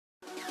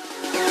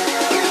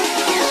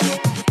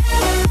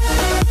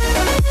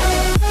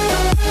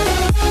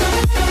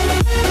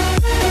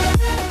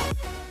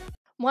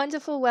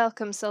wonderful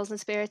welcome, souls and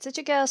spirits. It's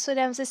your girl, Sweet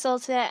Emmzy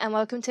Souls here, and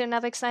welcome to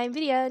another exciting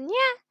video.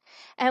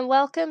 And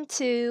welcome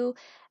to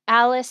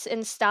Alice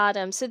in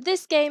Stardom. So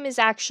this game is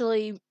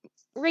actually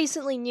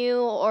recently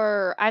new,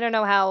 or I don't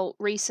know how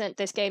recent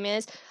this game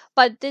is,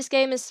 but this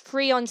game is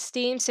free on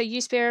Steam, so you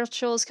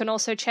spirituals can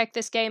also check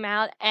this game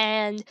out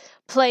and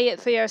play it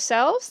for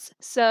yourselves.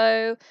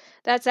 So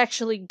that's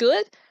actually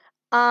good.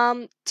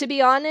 To be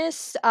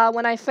honest,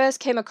 when I first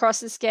came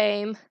across this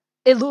game,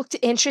 it looked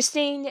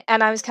interesting,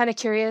 and I was kind of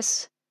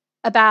curious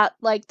about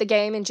like the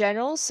game in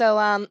general.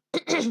 So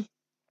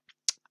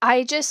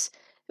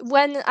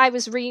when I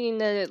was reading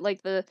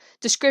the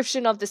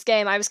description of this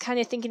game, I was kind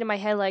of thinking in my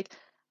head like,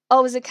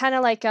 oh, is it kind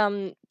of like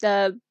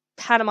the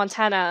Hannah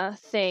Montana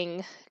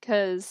thing?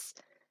 Because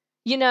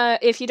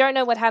if you don't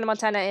know what Hannah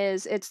Montana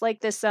is, it's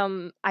like this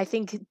I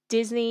think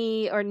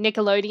Disney or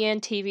Nickelodeon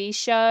TV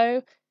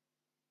show.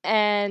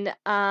 And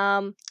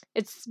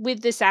it's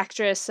with this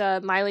actress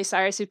Miley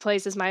Cyrus, who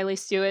plays as Miley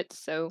Stewart,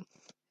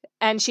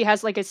 and she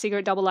has like a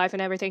secret double life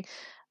and everything.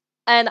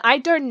 And I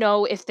don't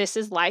know if this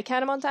is like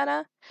Hannah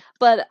Montana,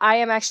 but I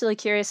am actually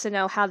curious to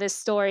know how this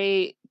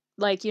story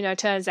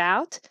turns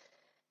out.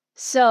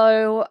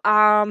 So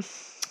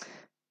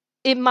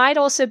it might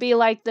also be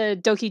like the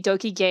Doki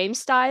Doki game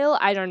style,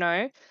 I don't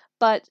know,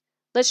 but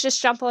let's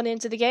just jump on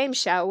into the game,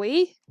 shall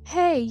we?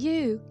 Hey,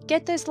 you!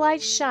 Get those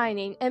lights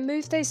shining and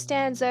move those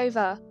stands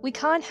over. We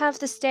can't have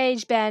the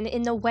stage band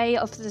in the way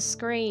of the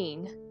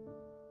screen.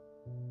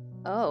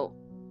 Oh.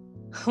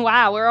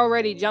 Wow, we're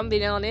already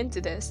jumping on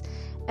into this.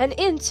 An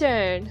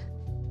intern!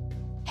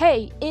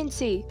 Hey,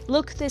 Inti,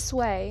 look this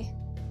way.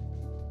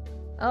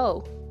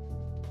 Oh.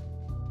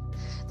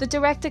 The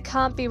director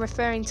can't be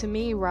referring to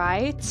me,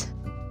 right?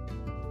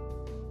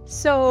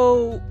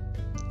 So...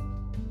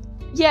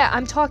 yeah,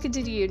 I'm talking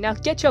to you. Now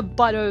get your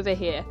butt over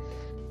here.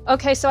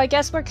 Okay, so I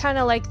guess we're kind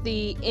of like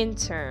the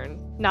intern,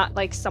 not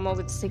like someone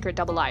with a secret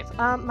double life.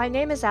 My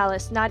name is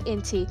Alice, not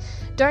Inti.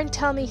 Don't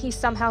tell me he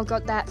somehow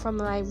got that from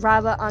my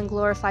rather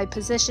unglorified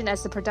position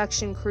as the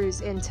production crew's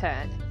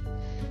intern.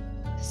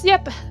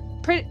 Yep,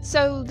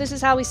 so this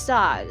is how we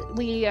start.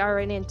 We are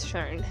an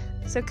intern.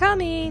 So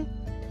coming.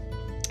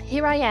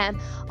 Here I am,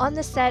 on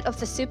the set of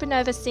the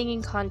Supernova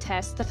Singing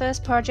Contest, the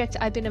first project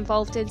I've been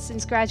involved in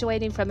since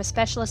graduating from a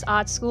specialist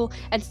art school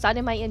and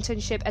starting my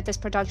internship at this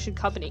production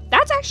company.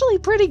 That's actually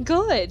pretty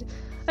good!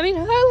 I mean,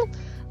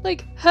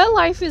 her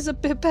life is a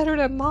bit better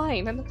than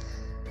mine, and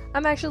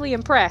I'm actually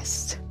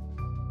impressed.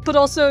 But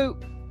also,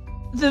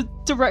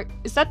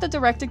 is that the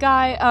director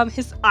guy?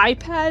 His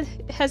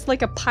iPad has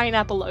like a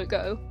pineapple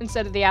logo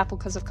instead of the apple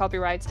because of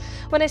copyrights.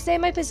 When I say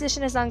my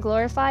position is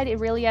unglorified, it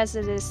really as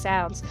it is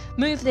sounds.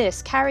 Move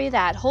this, carry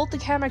that, hold the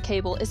camera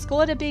cable,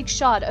 escort a big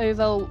shot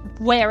over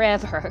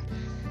wherever.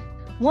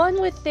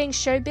 One would think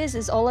showbiz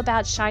is all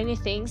about shiny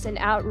things and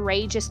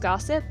outrageous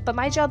gossip, but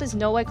my job is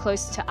nowhere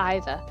close to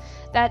either.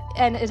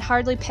 And it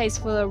hardly pays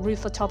for the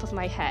roof on top of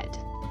my head.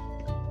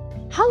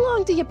 How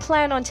long do you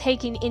plan on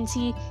taking,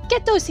 Inti?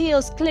 Get those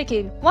heels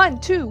clicking.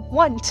 1, 2,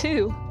 1,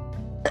 2.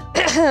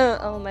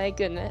 Oh my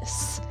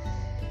goodness.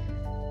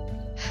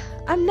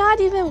 I'm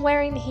not even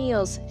wearing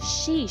heels.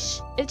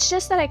 Sheesh. It's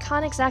just that I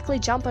can't exactly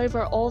jump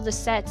over all the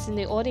sets in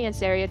the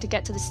audience area to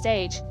get to the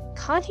stage.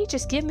 Can't he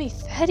just give me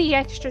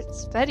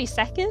 30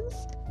 seconds?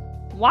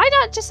 Why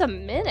not just a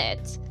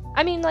minute?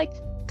 I mean,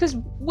 because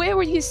where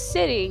were you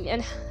sitting?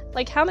 And,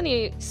 how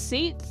many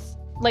seats,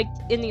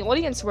 in the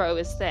audience row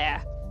is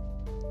there?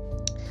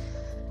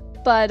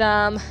 But,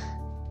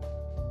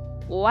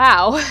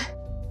 wow.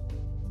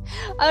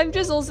 I'm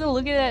just also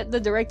looking at the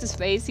director's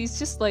face. He's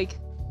just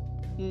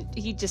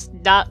he just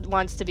not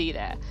wants to be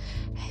there.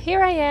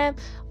 Here I am.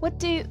 What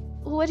do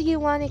you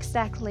want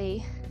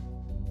exactly?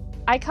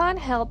 I can't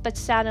help but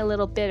sound a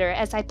little bitter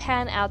as I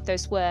pan out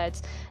those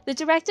words. The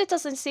director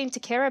doesn't seem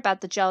to care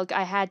about the jog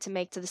I had to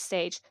make to the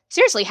stage.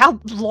 Seriously, how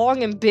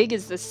long and big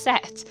is the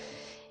set?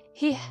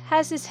 He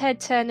has his head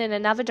turned in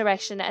another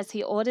direction as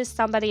he orders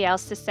somebody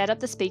else to set up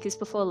the speakers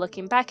before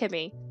looking back at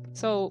me.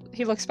 So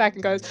he looks back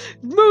and goes,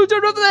 "Move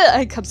it over there!"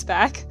 and comes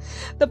back.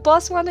 The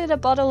boss wanted a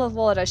bottle of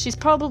water. She's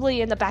probably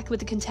in the back with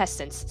the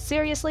contestants.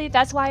 Seriously,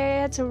 that's why I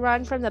had to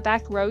run from the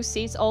back row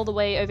seats all the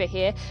way over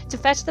here to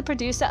fetch the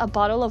producer a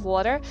bottle of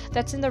water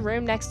that's in the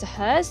room next to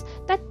hers?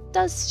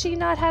 Does she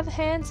not have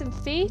hands and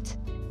feet?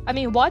 I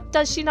mean, what?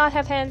 Does she not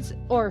have hands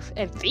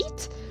and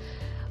feet?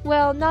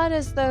 Well, not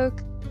as though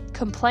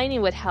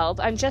complaining would help.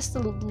 I'm just a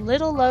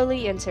little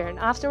lowly intern.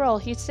 After all,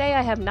 he'd say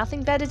I have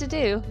nothing better to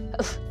do.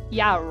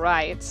 Yeah,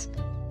 right.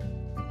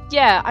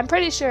 Yeah, I'm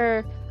pretty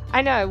sure.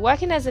 I know,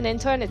 working as an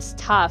intern, it's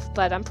tough,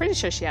 but I'm pretty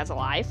sure she has a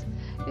life.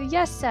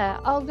 Yes, sir.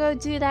 I'll go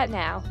do that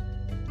now.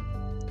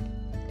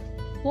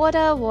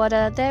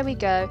 Water, there we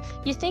go.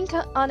 You think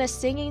on a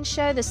singing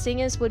show the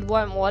singers would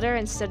want water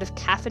instead of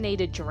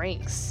caffeinated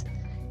drinks.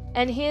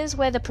 And here's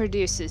where the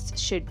producers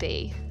should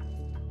be.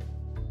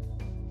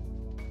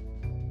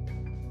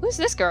 Who's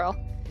this girl?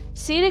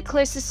 Seated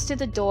closest to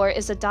the door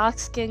is a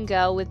dark-skinned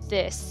girl with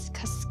this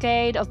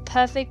cascade of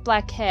perfect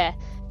black hair.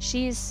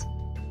 She's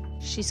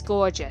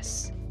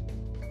gorgeous.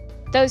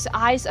 Those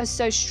eyes are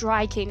so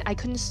striking, I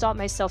couldn't stop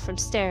myself from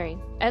staring.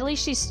 At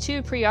least she's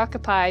too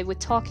preoccupied with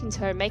talking to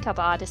her makeup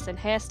artist and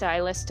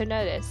hairstylist to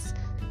notice.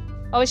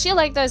 Oh, is she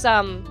like those,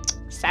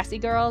 sassy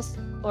girls?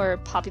 Or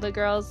popular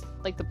girls?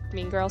 Like the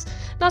mean girls?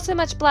 Not so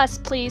much blush,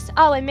 please.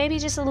 Oh, and maybe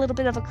just a little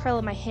bit of a curl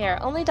in my hair.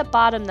 Only the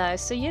bottom, though,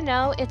 so you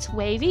know, it's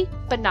wavy,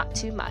 but not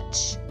too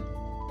much.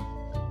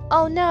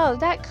 Oh no,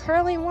 that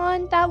curly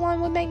one? That one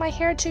would make my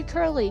hair too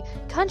curly.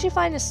 Can't you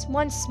find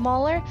one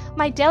smaller?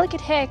 My delicate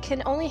hair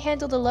can only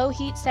handle the low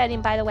heat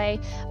setting, by the way,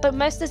 but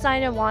most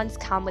designer wands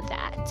come with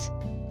that.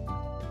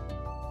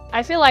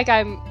 I feel like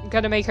I'm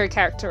gonna make her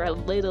character a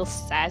little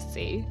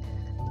sassy.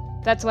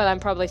 That's what I'm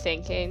probably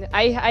thinking.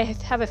 I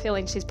have a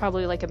feeling she's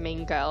probably like a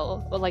mean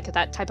girl, or like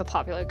that type of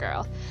popular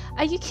girl.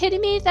 Are you kidding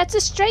me? That's a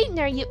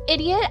straightener, you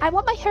idiot! I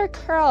want my hair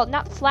curled,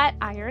 not flat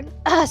iron.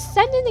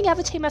 Send in the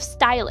other team of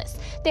stylists.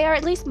 They are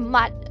at least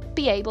might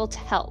be able to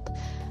help.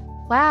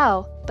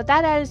 Wow, but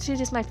that attitude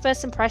is my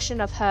first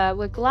impression of her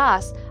with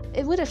glass.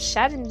 It would have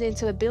shattered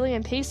into a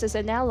billion pieces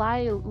and now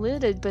lie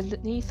littered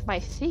beneath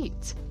my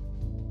feet.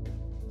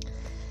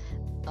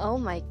 Oh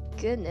my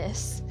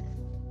goodness.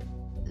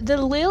 The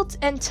lilt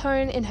and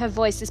tone in her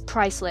voice is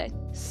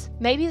priceless.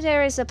 Maybe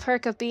there is a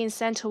perk of being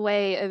sent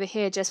away over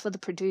here just for the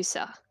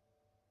producer.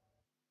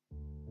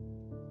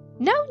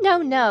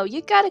 No,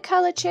 you gotta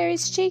color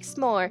Cherry's cheeks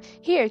more.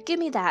 Here, give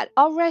me that.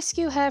 I'll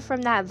rescue her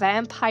from that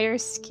vampire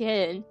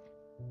skin.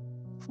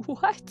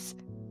 What?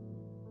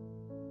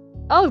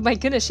 Oh my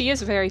goodness, she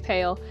is very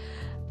pale.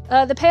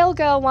 The pale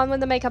girl, one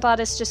with the makeup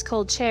artist just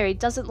called Cherry,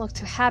 doesn't look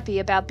too happy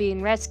about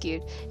being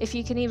rescued, if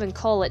you can even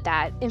call it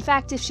that. In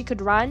fact, if she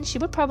could run, she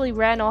would probably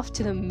run off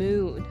to the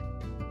moon.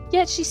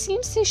 Yet she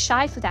seems too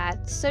shy for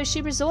that, so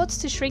she resorts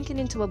to shrinking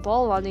into a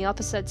ball on the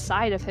opposite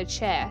side of her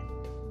chair.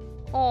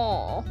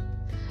 Aww.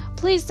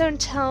 Please don't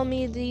tell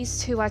me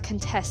these two are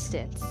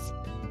contestants.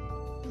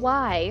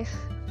 Why?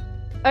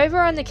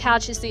 Over on the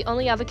couch is the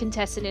only other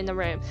contestant in the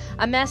room,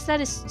 a mess that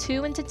is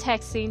too into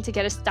texting to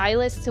get a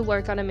stylist to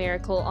work on a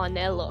miracle on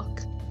their look.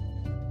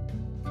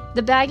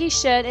 The baggy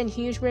shirt and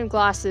huge rimmed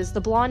glasses,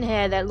 the blonde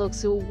hair that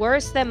looks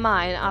worse than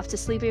mine after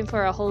sleeping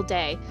for a whole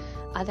day.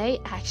 Are they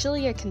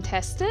actually a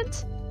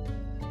contestant?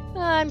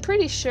 I'm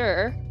pretty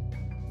sure.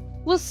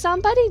 Will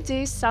somebody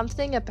do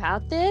something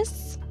about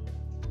this?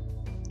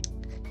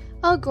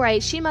 Oh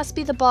great, she must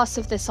be the boss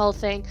of this whole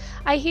thing.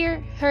 I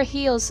hear her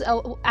heels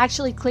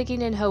actually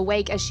clicking in her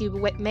wake as she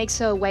makes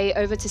her way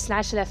over to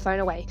snatch their phone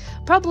away.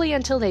 Probably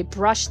until they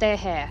brush their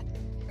hair.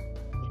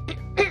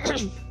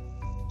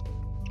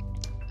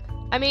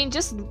 I mean,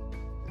 just...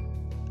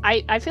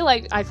 I feel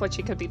like I thought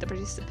she could be the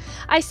producer.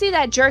 I see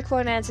that jerk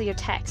won't answer your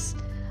text.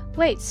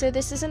 Wait, so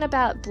this isn't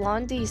about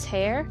Blondie's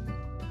hair?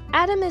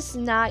 Adam is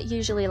not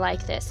usually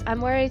like this.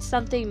 I'm worried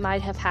something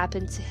might have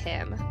happened to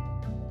him.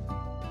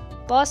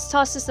 Boss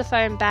tosses the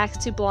phone back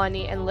to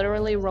Blondie and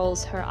literally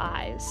rolls her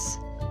eyes.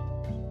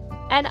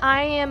 And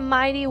I am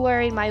mighty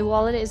worried my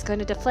wallet is going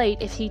to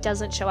deflate if he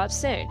doesn't show up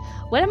soon.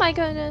 What am I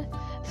going to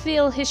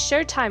fill his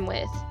showtime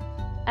with?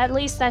 At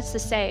least that's the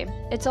same.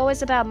 It's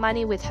always about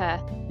money with her.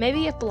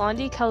 Maybe if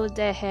Blondie colored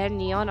their hair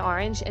neon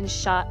orange and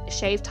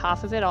shaved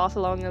half of it off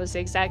along a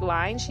zigzag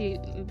line,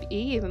 she'd be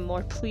even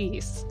more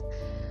pleased.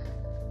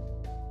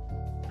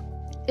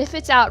 If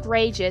it's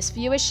outrageous,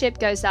 viewership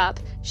goes up.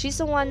 She's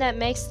the one that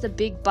makes the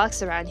big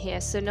bucks around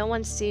here, so no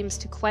one seems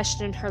to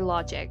question her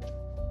logic.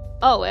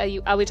 Oh,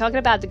 are we talking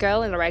about the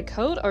girl in the red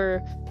coat,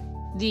 or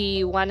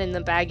the one in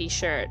the baggy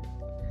shirt?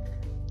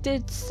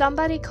 Did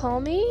somebody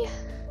call me?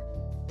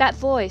 That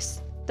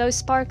voice, those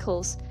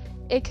sparkles,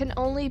 it can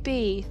only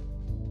be...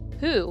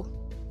 Who?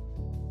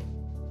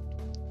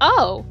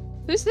 Oh!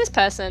 Who's this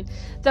person?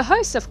 The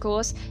host, of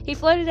course. He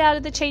floated out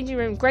of the changing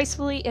room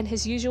gracefully in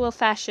his usual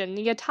fashion,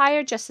 the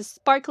attire just as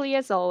sparkly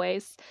as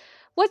always.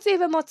 What's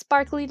even more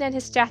sparkly than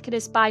his jacket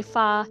is by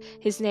far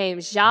his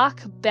name,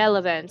 Jacques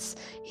Bellevance.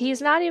 He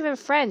is not even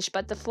French,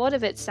 but the thought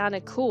of it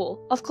sounded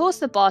cool. Of course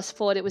the boss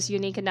thought it was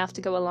unique enough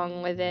to go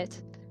along with it.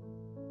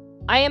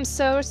 I am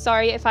so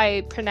sorry if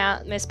I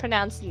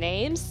mispronounce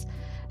names,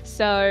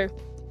 so...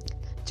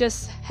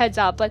 just heads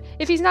up, but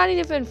if he's not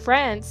even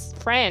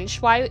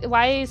French,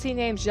 why is he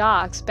named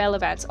Jacques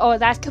Bellevance? Oh,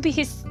 that could be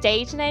his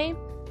stage name?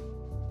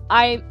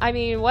 I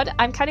mean, what?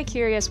 I'm kind of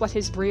curious what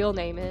his real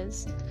name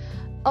is.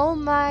 Oh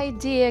my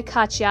dear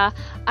Katya,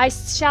 I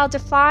shall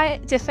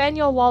defend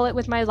your wallet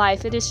with my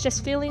life. It is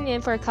just filling in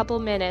for a couple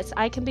minutes.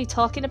 I can be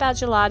talking about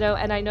gelato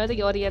and I know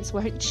the audience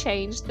won't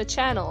change the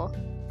channel.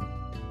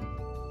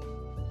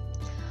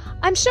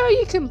 I'm sure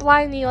you can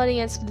blind the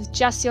audience with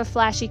just your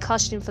flashy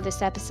costume for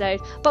this episode,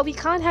 but we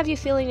can't have you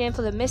filling in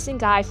for the missing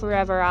guy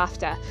forever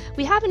after.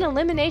 We have an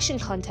elimination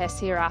contest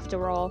here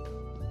after all.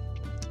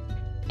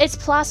 It's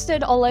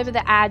plastered all over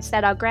the ads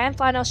that our grand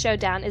final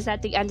showdown is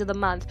at the end of the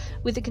month.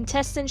 With the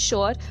contestants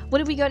short, what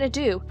are we going to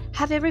do?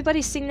 Have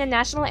everybody sing the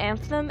national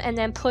anthem and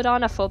then put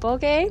on a football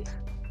game?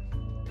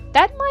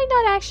 That might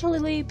not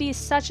actually be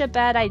such a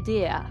bad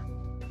idea.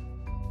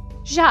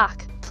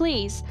 Jacques,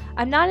 please.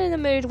 I'm not in a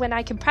mood when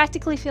I can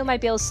practically feel my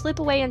bills slip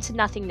away into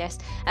nothingness,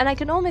 and I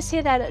can almost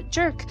hear that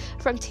jerk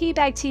from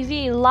Teabag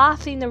TV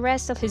laughing the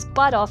rest of his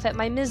butt off at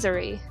my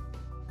misery.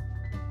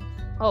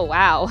 Oh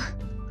wow.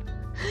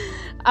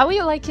 Are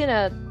we like in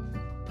a...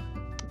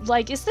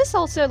 Like, is this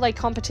also like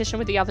competition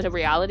with the other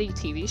reality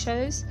TV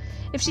shows?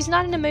 If she's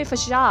not in the mood for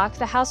Jacques,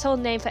 the household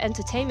name for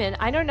entertainment,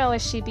 I don't know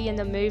if she'd be in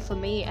the mood for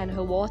me and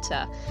her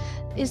water.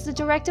 Is the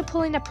director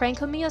pulling a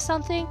prank on me or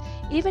something?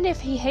 Even if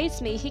he hates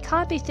me, he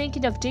can't be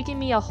thinking of digging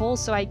me a hole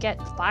so I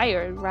get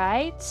fired,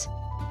 right?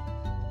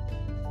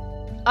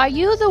 Are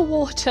you the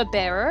water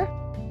bearer?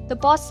 The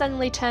boss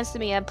suddenly turns to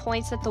me and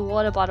points at the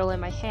water bottle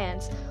in my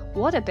hands.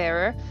 Water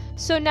bearer?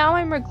 So now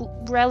I'm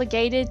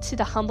relegated to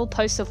the humble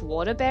post of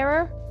water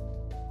bearer?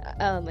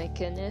 Oh my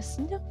goodness.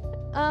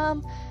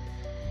 No.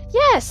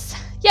 Yes!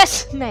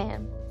 Yes,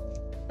 ma'am!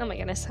 Oh my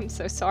goodness, I'm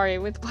so sorry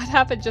with what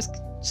happened, just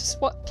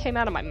what came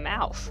out of my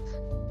mouth.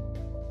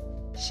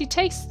 She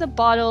takes the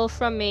bottle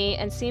from me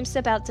and seems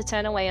about to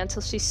turn away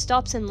until she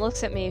stops and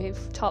looks at me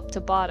top to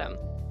bottom.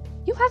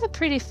 You have a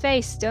pretty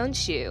face,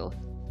 don't you?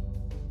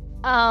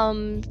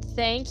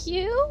 Thank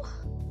you?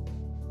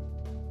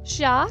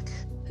 Jacques?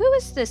 Who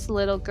is this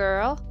little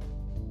girl?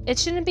 It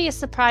shouldn't be a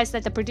surprise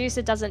that the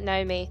producer doesn't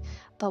know me,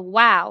 but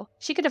wow,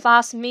 she could have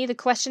asked me the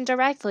question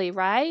directly,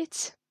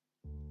 right?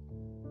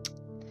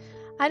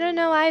 I don't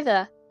know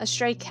either. A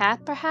stray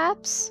cat,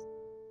 perhaps?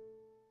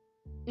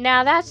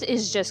 Now that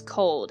is just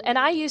cold, and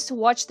I used to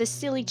watch the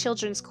silly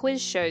children's quiz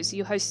shows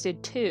you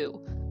hosted too.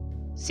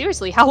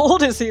 Seriously, how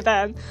old is he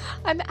then?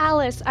 I'm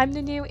Alice, I'm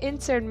the new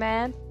intern,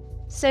 man.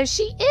 So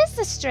she is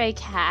a stray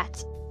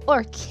cat.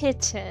 Or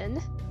kitten.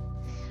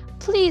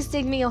 Please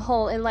dig me a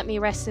hole and let me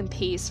rest in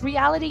peace.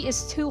 Reality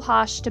is too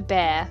harsh to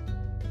bear.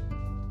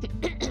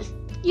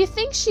 You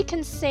think she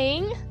can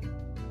sing?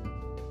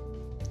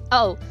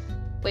 Oh,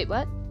 wait,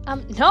 what?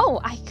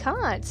 No, I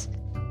can't.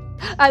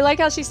 I like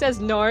how she says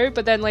no,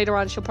 but then later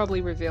on she'll probably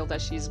reveal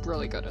that she's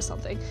really good or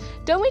something.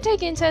 Don't we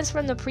take interns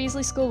from the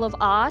Priestley School of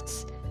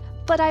Arts?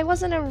 But I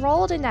wasn't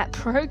enrolled in that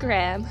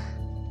program.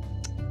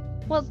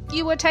 Well,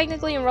 you were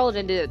technically enrolled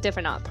in a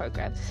different art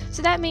program.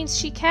 So that means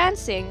she can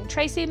sing.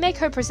 Tracy, make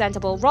her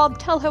presentable. Rob,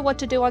 tell her what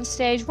to do on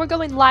stage. We're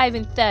going live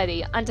in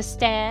 30,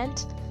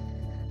 understand?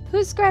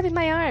 Who's grabbing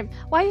my arm?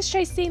 Why is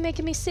Tracy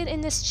making me sit in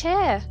this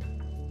chair?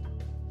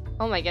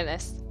 Oh my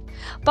goodness.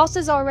 Boss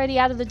is already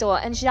out of the door,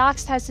 and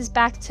Jacques has his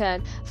back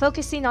turned,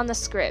 focusing on the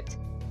script.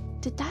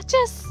 Did that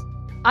just...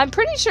 I'm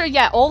pretty sure,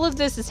 yeah, all of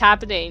this is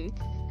happening.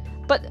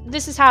 But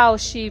this is how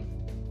it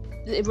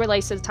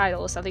relates to the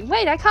title or something.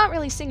 Wait, I can't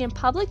really sing in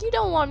public? You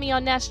don't want me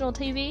on national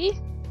TV?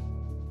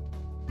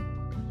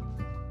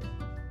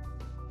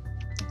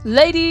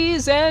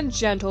 Ladies and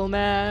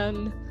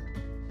gentlemen,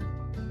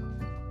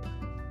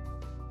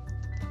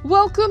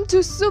 welcome to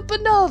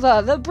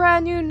Supernova, the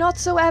brand new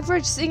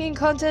not-so-average singing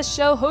contest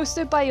show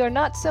hosted by your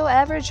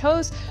not-so-average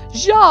host,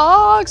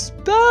 Jacques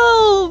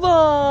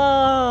Belvance.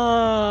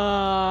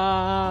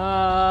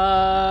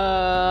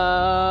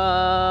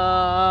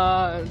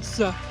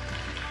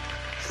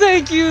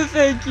 Thank you,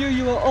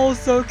 you are all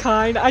so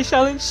kind. I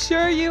shall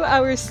ensure you,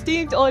 our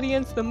esteemed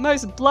audience, the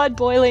most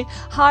blood-boiling,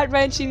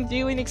 heart-wrenching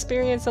viewing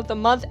experience of the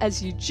month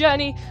as you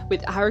journey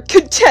with our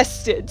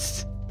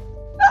contestants.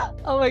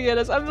 Oh my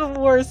goodness, I'm the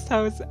worst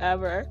host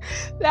ever.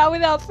 Now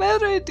without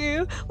further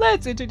ado,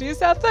 let's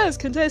introduce our first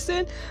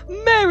contestant,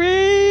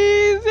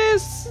 Mary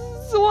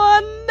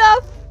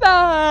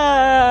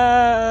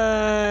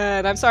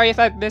Viswanathan! I'm sorry if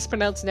I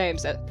mispronounced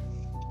names.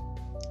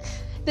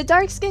 The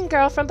dark-skinned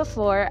girl from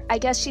before, I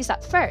guess she's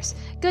up first.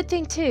 Good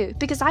thing too,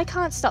 because I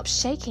can't stop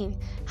shaking.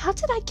 How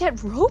did I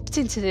get roped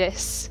into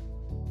this?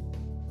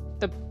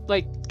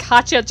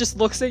 Katya just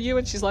looks at you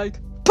and she's like,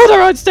 put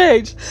her on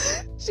stage!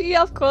 She,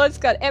 of course,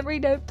 got every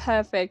note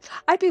perfect.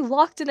 I'd be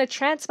locked in a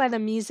trance by the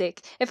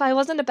music if I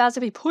wasn't about to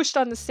be pushed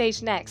on the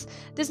stage next.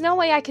 There's no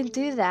way I can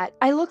do that.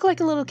 I look like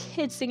a little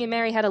kid singing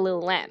Mary Had a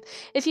Little Lamb.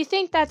 If you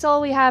think that's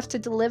all we have to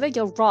deliver,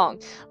 you're wrong.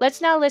 Let's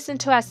now listen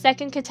to our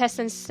second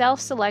contestant's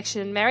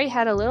self-selection, Mary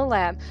Had a Little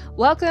Lamb.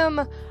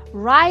 Welcome,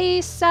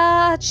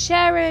 Raisa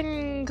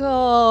Cherenkov.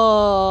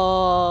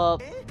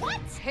 What?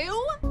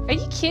 Who? Are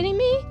you kidding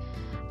me?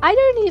 I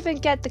don't even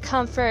get the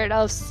comfort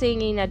of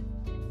singing a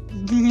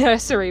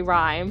nursery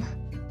rhyme.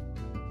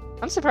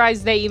 I'm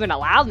surprised they even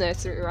allowed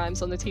nursery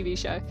rhymes on the TV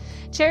show.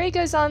 Cherry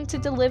goes on to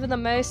deliver the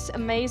most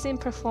amazing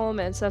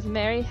performance of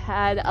Mary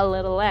Had a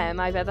Little Lamb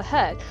I've ever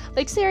heard.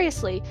 Like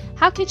seriously,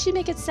 how can she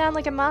make it sound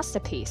like a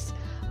masterpiece?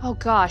 Oh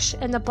gosh,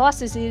 and the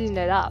boss is eating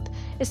it up.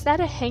 Is that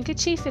a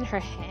handkerchief in her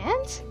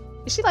hand?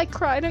 Is she like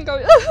crying and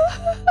going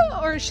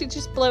or is she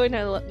just blowing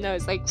her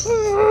nose like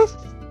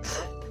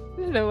I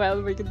don't know how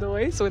to make a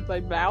noise with my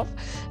mouth.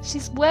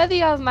 She's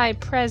worthy of my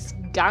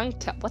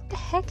presganka. What the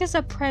heck is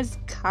a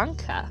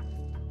preskanka?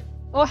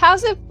 Or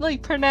how's it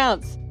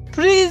pronounced?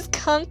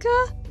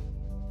 Preskanka?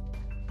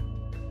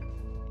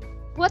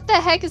 What the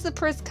heck is a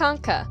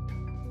preskanka?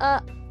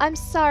 I'm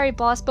sorry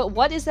boss, but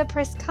what is a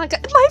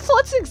preskanka? My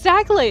thoughts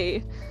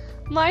exactly!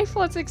 My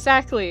thoughts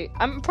exactly.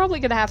 I'm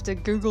probably gonna have to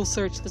Google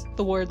search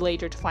the word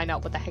later to find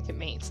out what the heck it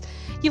means.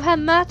 You have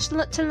much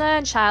to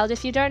learn, child.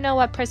 If you don't know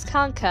what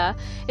preskanka,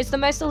 it's the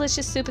most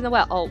delicious soup in the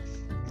world. Oh.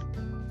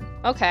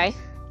 Okay.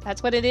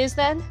 That's what it is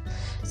then?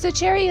 So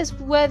Cherry is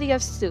worthy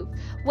of soup.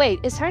 Wait,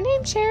 is her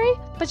name Cherry?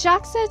 But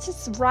Jacques says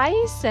it's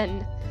rice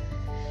and...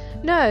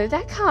 No,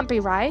 that can't be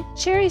right.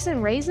 Cherries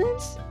and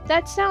raisins?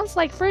 That sounds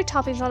like fruit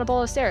toppings on a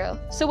bowl of cereal.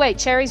 So wait,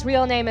 Cherry's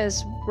real name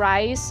is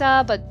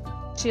Raisa, but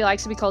she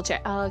likes to be called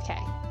Cherry. Oh, okay.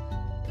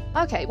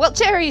 Okay, well,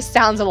 Cherry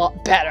sounds a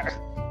lot better.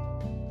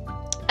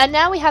 And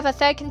now we have a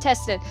third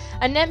contestant,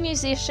 a net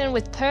musician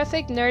with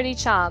perfect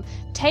nerdy charm.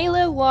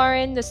 Taylor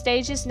Warren, the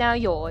stage is now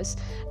yours.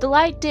 The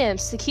light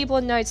dims, the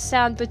keyboard notes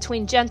sound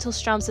between gentle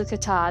strums of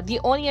guitar. The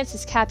audience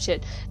is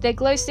captured, their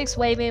glow sticks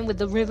waving with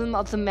the rhythm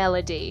of the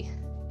melody.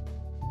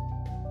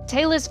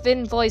 Taylor's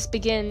thin voice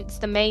begins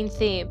the main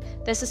theme.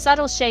 There's a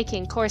subtle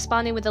shaking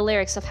corresponding with the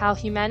lyrics of how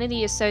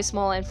humanity is so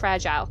small and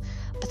fragile.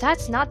 But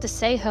that's not to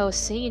say her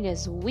singing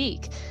is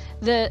weak.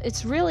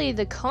 It's really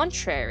the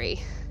contrary.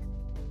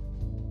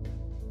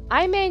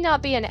 I may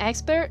not be an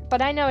expert,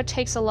 but I know it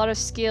takes a lot of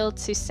skill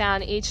to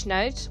sound each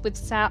note with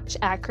such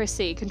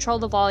accuracy, control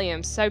the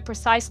volume so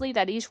precisely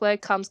that each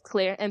word comes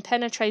clear and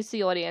penetrates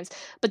the audience,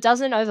 but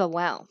doesn't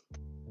overwhelm.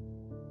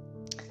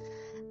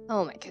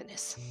 Oh my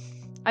goodness.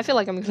 I feel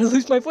like I'm gonna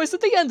lose my voice at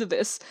the end of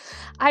this.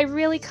 I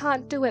really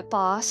can't do it,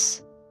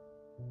 boss.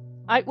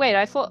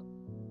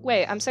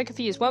 Wait, I'm so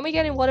confused. Weren't we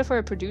getting water for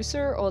a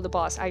producer or the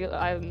boss?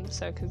 I'm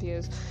so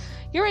confused.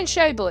 You're in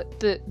show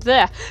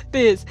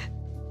biz.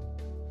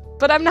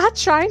 But I'm not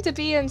trying to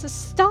be in the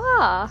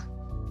star.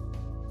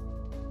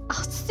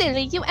 Oh,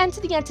 silly, you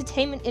entered the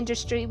entertainment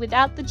industry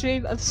without the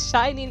dream of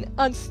shining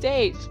on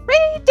stage.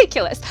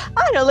 Ridiculous!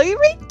 Utterly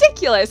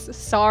ridiculous!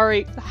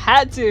 Sorry,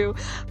 had to.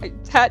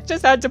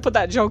 Just had to put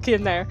that joke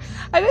in there.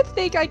 I don't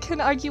think I can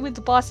argue with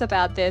the boss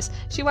about this.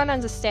 She won't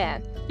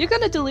understand. You're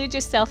gonna delude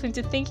yourself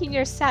into thinking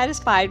you're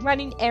satisfied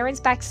running errands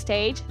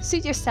backstage?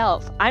 Suit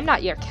yourself. I'm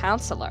not your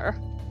counselor.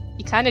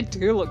 You kinda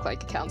do look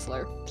like a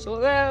counselor.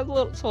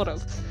 So, sort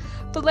of.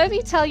 But let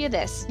me tell you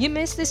this, you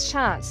missed this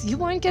chance. You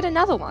won't get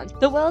another one.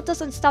 The world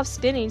doesn't stop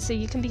spinning so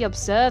you can be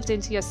absorbed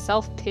into your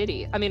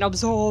self-pity. I mean,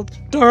 absorbed.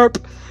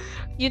 Derp.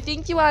 You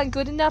think you aren't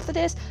good enough for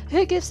this?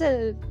 Who gives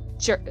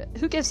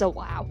a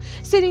wow?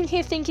 Sitting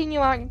here thinking you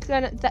aren't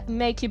gonna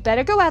make you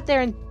better, go out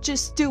there and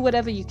just do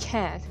whatever you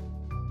can.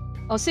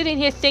 Or sitting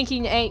here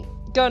thinking ain't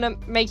gonna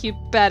make you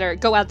better,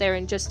 go out there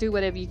and just do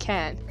whatever you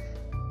can.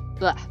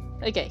 Blah.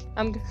 Okay,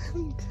 okay.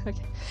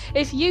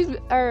 If you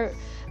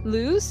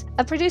lose,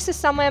 a producer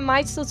somewhere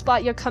might still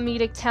spot your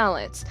comedic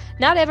talents.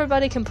 Not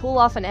everybody can pull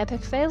off an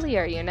epic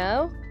failure, you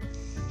know?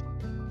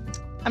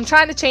 I'm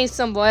trying to change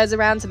some words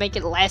around to make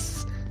it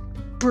less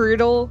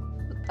brutal.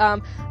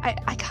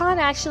 I can't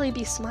actually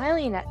be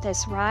smiling at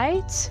this,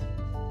 right?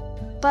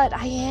 But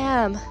I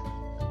am.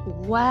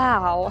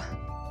 Wow.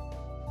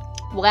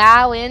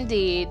 Wow,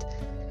 indeed.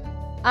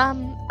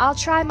 I'll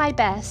try my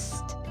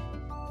best.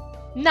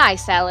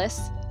 Nice,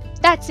 Alice.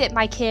 That's it,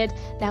 my kid.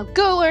 Now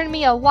go earn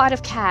me a wad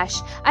of cash.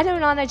 I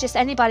don't honor just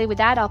anybody with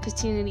that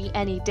opportunity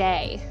any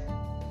day.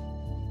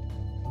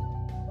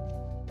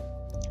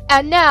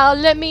 And now,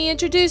 let me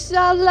introduce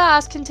our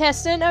last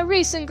contestant, a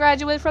recent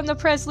graduate from the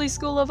Presley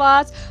School of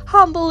Arts,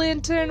 humble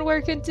intern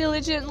working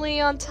diligently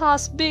on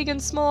tasks big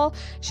and small.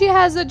 She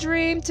has a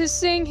dream to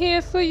sing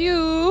here for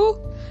you.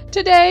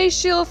 Today,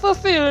 she'll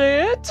fulfill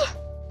it.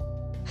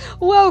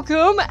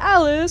 Welcome,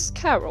 Alice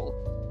Carroll.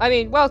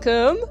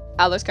 Welcome,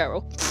 Alice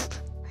Carroll.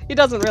 He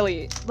doesn't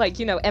really,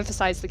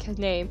 emphasize the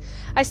name.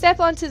 I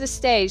step onto the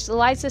stage, the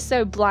lights are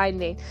so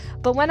blinding,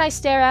 but when I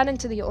stare out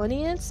into the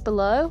audience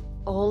below,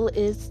 all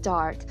is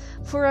dark.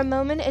 For a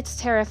moment, it's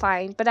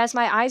terrifying, but as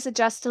my eyes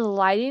adjust to the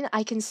lighting,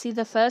 I can see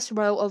the first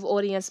row of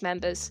audience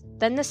members,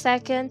 then the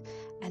second,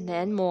 and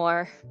then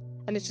more.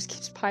 And it just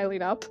keeps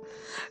piling up.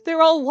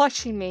 They're all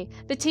watching me.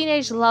 The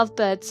teenage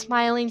lovebirds,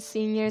 smiling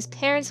seniors,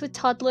 parents with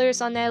toddlers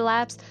on their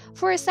laps.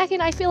 For a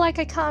second, I feel like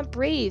I can't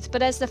breathe,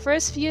 but as the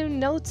first few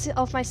notes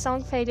of my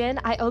song fade in,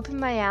 I open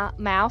my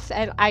mouth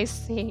and I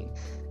sing.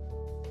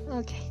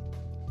 Okay.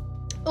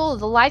 Oh,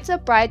 the lights are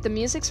bright, the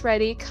music's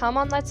ready, come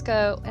on, let's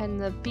go,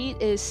 and the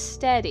beat is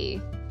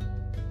steady.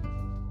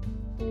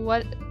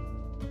 What?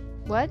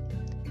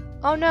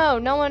 Oh no,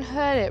 no one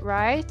heard it,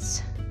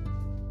 right?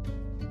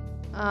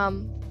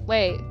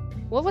 Wait,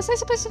 what was I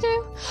supposed to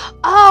do?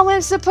 Oh,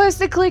 I'm supposed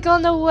to click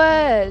on the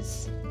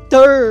words.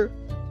 Durr.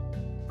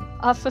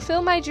 I'll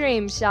fulfill my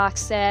dreams, Jacques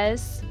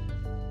says.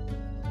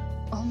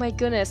 Oh my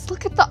goodness,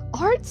 look at the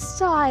art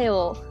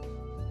style.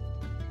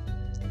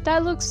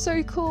 That looks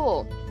so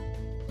cool.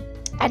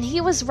 And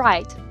he was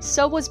right,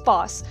 so was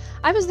Boss.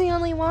 I was the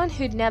only one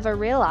who'd never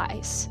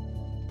realize.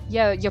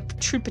 Your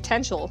true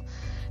potential.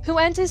 Who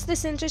enters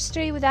this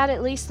industry without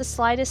at least the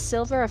slightest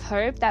silver of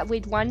hope that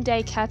we'd one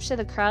day capture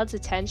the crowd's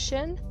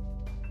attention?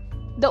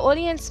 The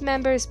audience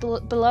members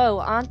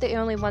below aren't the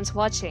only ones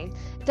watching.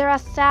 There are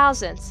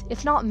thousands,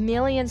 if not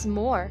millions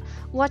more,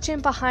 watching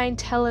behind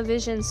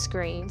television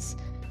screens.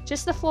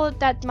 Just the thought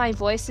that my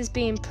voice is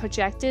being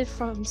projected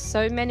from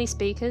so many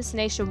speakers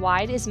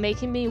nationwide is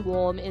making me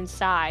warm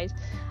inside.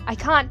 I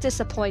can't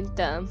disappoint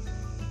them.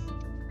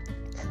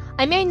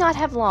 I may not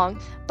have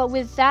long, but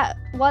with that,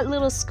 what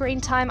little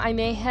screen time I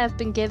may have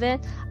been given,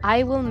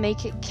 I will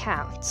make it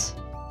count.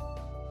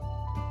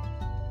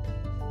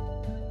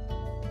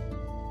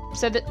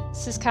 So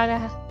this is kind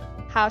of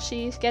how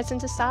she gets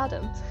into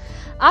stardom.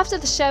 After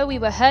the show, we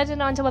were herded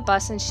onto a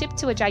bus and shipped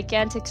to a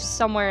gigantic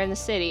somewhere in the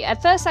city.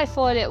 At first I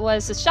thought it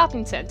was a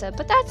shopping center,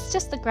 but that's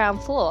just the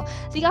ground floor.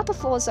 The upper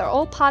floors are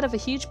all part of a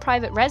huge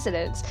private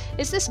residence.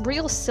 Is this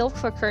real silk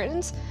for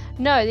curtains?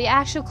 No, the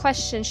actual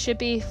question should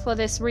be for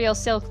this real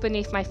silk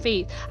beneath my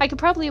feet. I could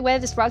probably wear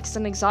this rug as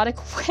an exotic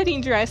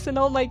wedding dress and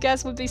all my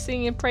guests would be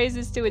singing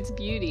praises to its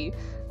beauty.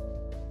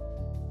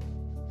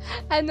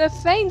 And the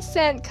faint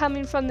scent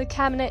coming from the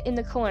cabinet in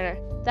the corner.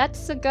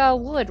 That's the girl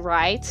wood,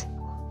 right?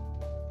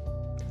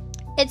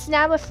 It's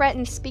now a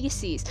threatened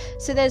species,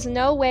 so there's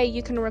no way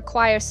you can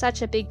require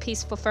such a big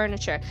piece for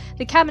furniture.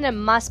 The cabinet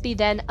must be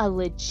then a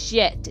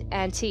legit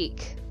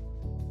antique.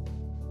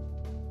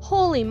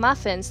 Holy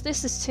muffins,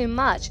 this is too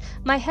much.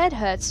 My head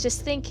hurts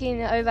just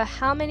thinking over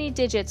how many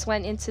digits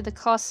went into the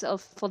cost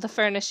for the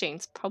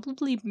furnishings.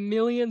 Probably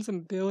millions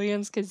and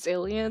billions,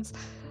 gazillions.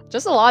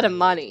 Just a lot of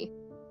money.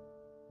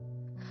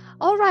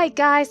 Alright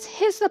guys,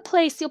 here's the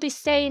place you'll be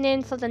staying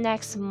in for the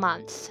next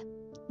month.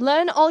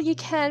 Learn all you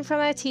can from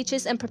our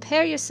teachers and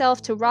prepare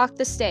yourself to rock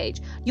the stage.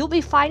 You'll be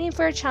fighting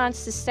for a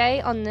chance to stay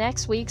on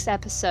next week's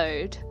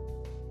episode.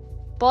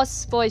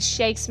 Boss voice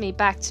shakes me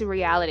back to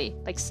reality,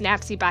 like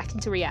snaps you back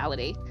into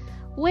reality.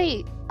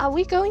 Wait, are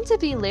we going to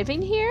be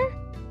living here?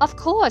 Of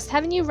course,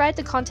 haven't you read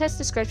the contest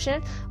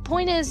description?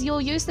 Point is,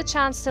 you'll use the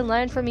chance to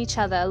learn from each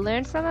other,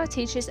 learn from our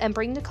teachers, and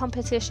bring the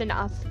competition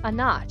up a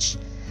notch.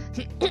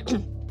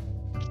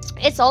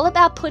 It's all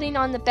about putting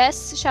on the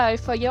best show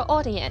for your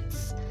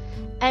audience.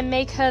 And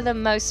make her the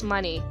most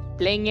money.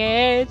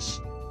 Blingage.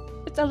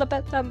 It's all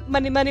about the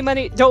money, money,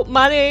 money. Don't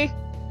money.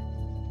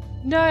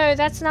 No,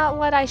 that's not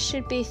what I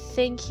should be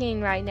thinking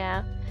right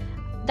now.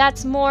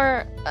 That's a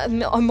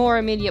more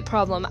immediate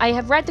problem. I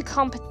have read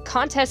the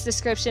contest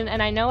description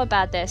and I know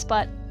about this,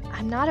 but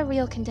I'm not a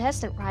real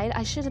contestant, right?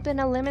 I should have been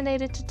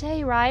eliminated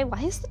today, right?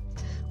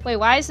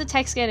 Why is the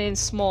text getting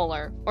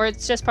smaller? Or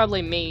it's just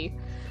probably me.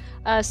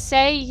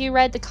 Say you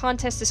read the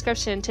contest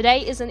description.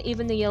 Today isn't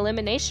even the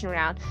elimination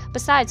round.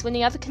 Besides, when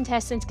the other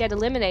contestants get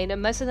eliminated,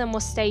 most of them will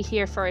stay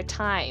here for a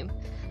time.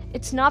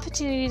 It's an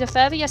opportunity to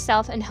further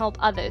yourself and help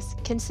others.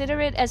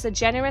 Consider it as a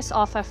generous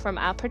offer from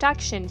our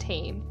production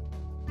team.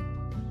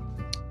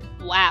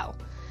 Wow.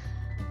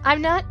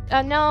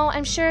 No,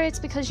 I'm sure it's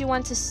because you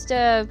want to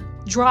stir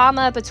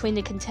drama between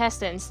the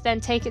contestants,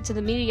 then take it to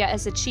the media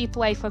as a cheap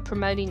way for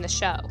promoting the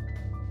show.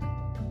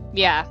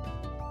 Yeah.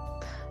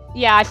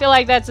 Yeah, I feel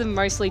like that's in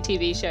mostly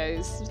TV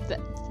shows.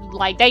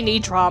 Like, they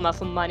need drama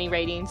for money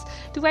ratings.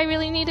 Do I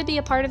really need to be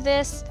a part of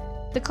this?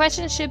 The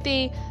question should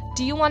be,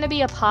 do you want to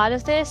be a part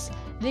of this?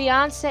 The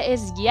answer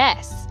is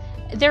yes.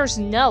 There's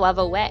no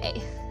other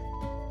way.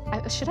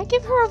 Should I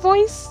give her a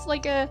voice?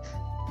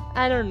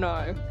 I don't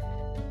know.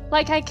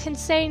 Like, I can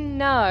say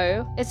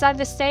no. It's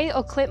either stay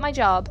or quit my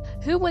job.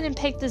 Who wouldn't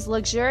pick this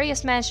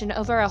luxurious mansion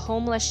over a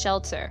homeless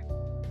shelter?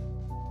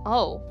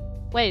 Oh,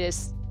 wait,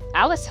 is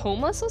Alice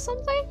homeless or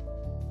something?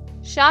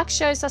 Shark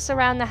shows us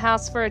around the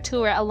house for a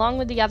tour along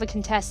with the other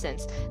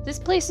contestants. This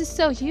place is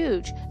so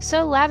huge,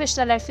 so lavish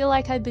that I feel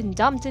like I've been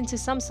dumped into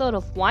some sort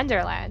of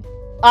wonderland.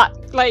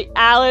 Like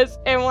Alice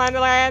in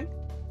Wonderland?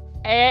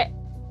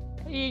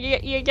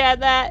 You get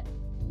that?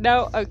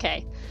 No?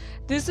 Okay.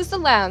 This is the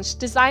lounge,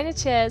 designer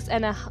chairs,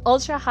 and an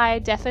ultra-high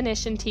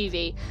definition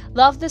TV.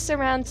 Love the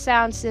surround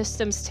sound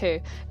systems too.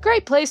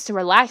 Great place to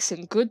relax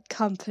in good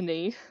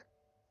company.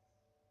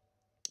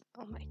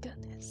 Oh my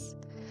goodness.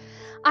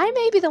 I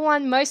may be the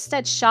one most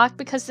shocked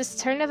because this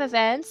turn of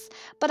events,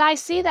 but I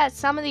see that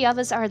some of the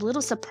others are a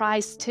little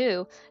surprised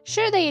too.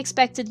 Sure, they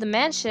expected the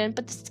mansion,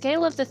 but the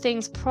scale of the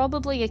things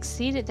probably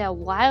exceeded their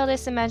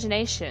wildest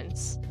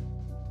imaginations.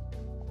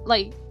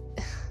 Like,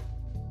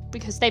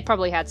 because they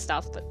probably had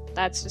stuff, but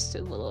that's just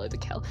a little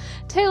overkill.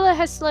 Taylor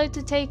has slowed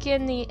to take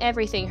in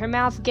everything, her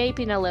mouth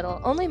gaping a little.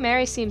 Only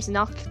Mary seems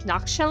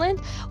nonchalant,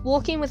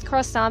 walking with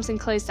crossed arms and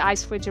closed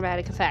eyes for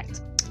dramatic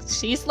effect.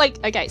 She's like,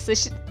 okay, so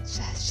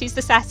she's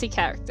the sassy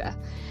character.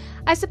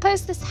 I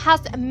suppose this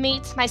house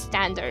meets my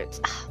standards.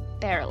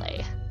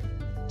 Barely.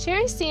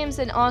 Cherry seems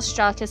as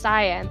awestruck as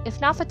I am. If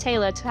not for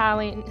Taylor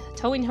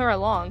towing her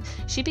along,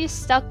 she'd be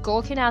stuck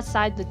gawking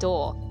outside the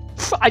door.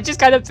 I just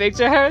kind of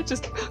picture her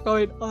just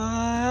going,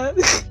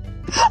 what?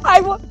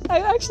 I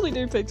actually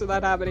do picture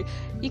that happening.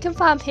 You can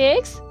farm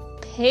pigs?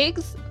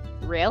 Pigs?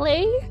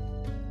 Really?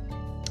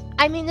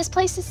 I mean, this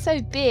place is so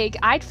big,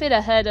 I'd fit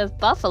a herd of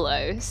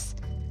buffaloes.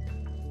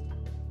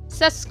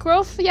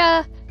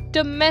 Sescrophia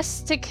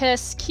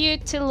domesticus,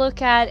 cute to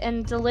look at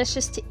and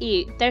delicious to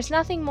eat. There's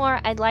nothing more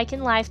I'd like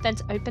in life than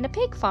to open a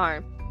pig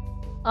farm.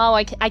 Oh,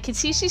 I can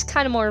see she's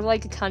kind of more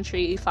like a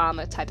country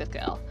farmer type of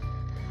girl.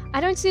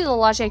 I don't see the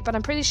logic, but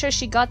I'm pretty sure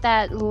she got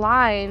that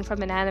line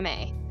from an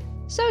anime.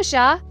 So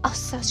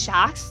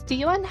Sharks, do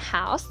you own a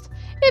house?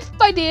 If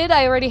I did,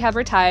 I already have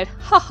retired.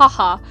 Ha ha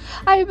ha.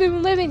 I've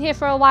been living here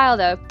for a while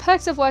though.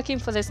 Perks of working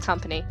for this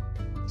company.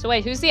 So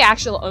wait, who's the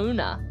actual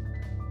owner?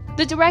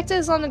 The director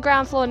is on the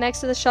ground floor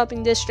next to the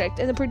shopping district,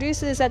 and the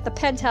producer is at the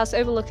penthouse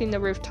overlooking the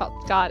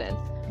rooftop garden.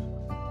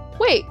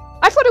 Wait,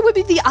 I thought it would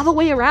be the other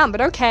way around,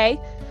 but okay.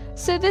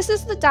 So this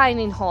is the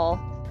dining hall.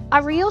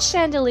 A real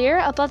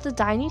chandelier above the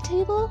dining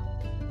table?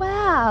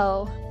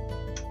 Wow.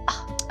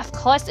 Of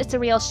course it's a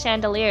real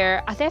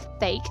chandelier. Are there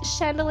fake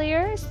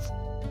chandeliers?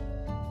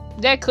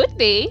 There could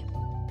be.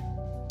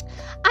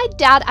 I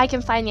doubt I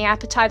can find the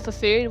appetite for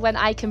food when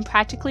I can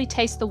practically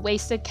taste the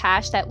wasted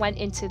cash that went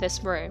into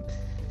this room.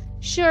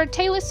 Sure,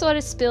 Taylor sort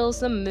of spills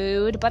the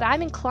mood, but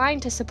I'm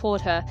inclined to support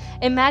her.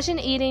 Imagine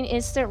eating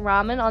instant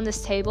ramen on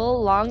this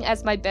table long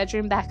as my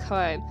bedroom back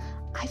home.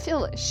 I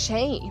feel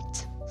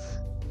ashamed.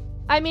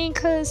 I mean,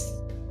 cause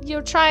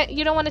you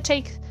don't want to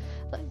take,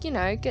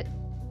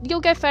 you'll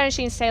go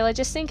furnishing, Taylor.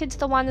 Just sink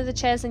into one of the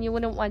chairs and you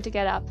wouldn't want to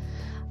get up.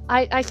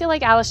 I feel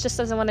like Alice just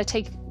doesn't want to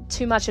take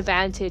too much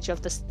advantage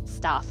of this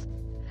stuff.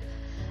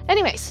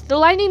 Anyways, the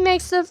lighting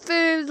makes the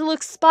food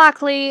look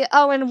sparkly.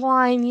 Oh, and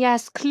wine,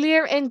 yes,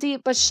 clear and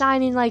deep, but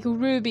shining like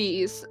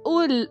rubies.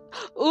 Ooh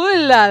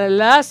la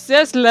la,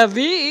 c'est la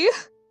vie.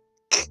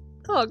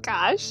 Oh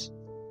gosh.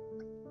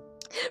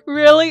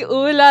 Really?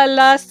 Ooh la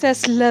la,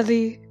 c'est la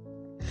vie.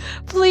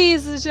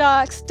 Please,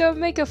 Jacques, don't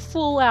make a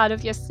fool out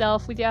of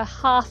yourself with your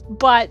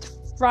half-butt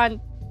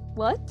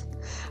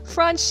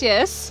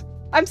Francis.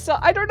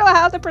 I don't know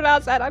how to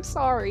pronounce that, I'm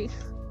sorry.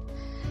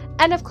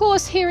 And of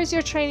course, here is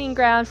your training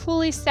ground,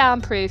 fully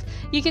soundproof.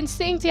 You can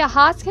sing to your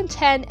heart's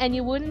content and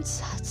you wouldn't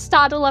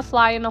startle a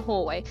fly in the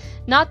hallway.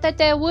 Not that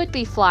there would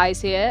be flies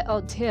here,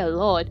 oh dear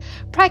lord.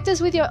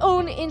 Practice with your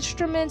own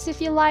instruments if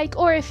you like,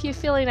 or if you're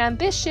feeling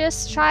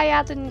ambitious, try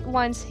out the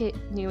ones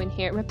new in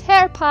here.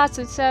 Repair parts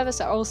and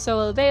service are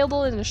also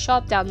available in the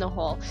shop down the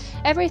hall.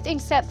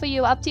 Everything's set for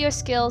you up to your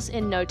skills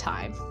in no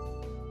time.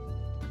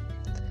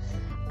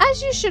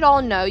 As you should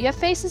all know, your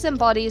faces and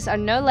bodies are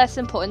no less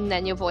important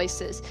than your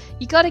voices.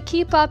 You gotta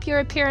keep up your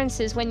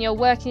appearances when you're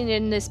working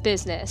in this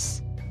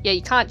business. Yeah,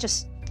 you can't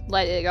just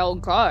let it all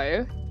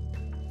go.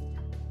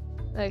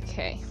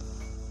 Okay.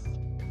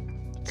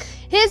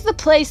 Here's the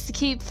place to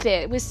keep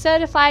fit, with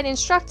certified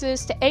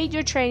instructors to aid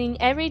your training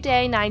every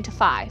day 9 to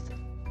 5.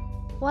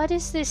 What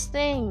is this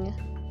thing?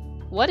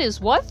 What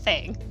is what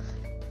thing?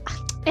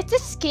 It's a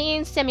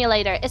skiing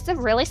simulator. Is it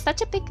really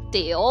such a big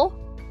deal?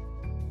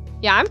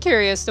 Yeah, I'm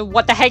curious to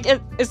what the heck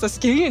is a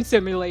skiing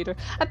simulator?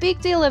 A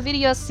big deal of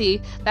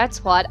idiocy,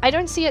 that's what. I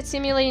don't see it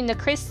simulating the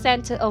crisp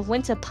scent of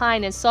winter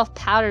pine and soft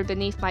powder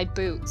beneath my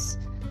boots.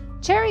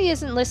 Cherry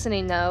isn't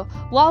listening though.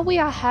 While we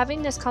are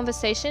having this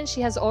conversation,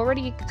 she has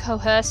already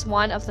coerced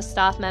one of the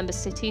staff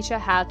members to teach her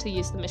how to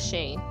use the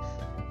machine.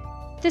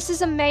 This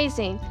is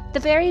amazing. The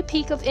very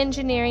peak of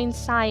engineering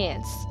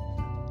science.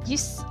 You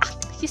said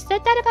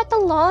that about the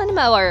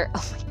lawnmower.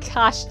 Oh my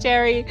gosh,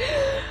 Cherry.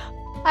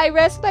 I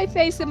rest my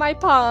face in my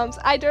palms.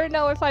 I don't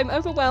know if I'm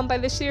overwhelmed by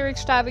the sheer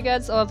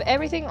extravagance of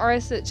everything, or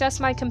is it just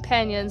my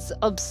companion's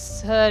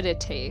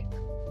absurdity?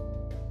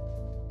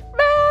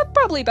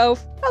 Probably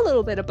both. A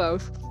little bit of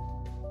both.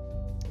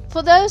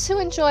 For those who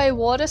enjoy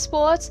water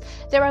sports,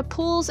 there are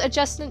pools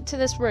adjacent to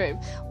this room,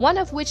 one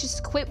of which is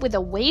equipped with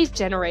a wave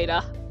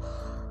generator.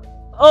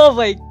 Oh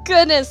my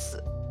goodness!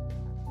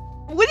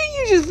 Wouldn't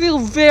you just feel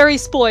very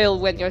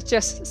spoiled when you're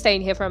just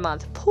staying here for a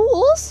month?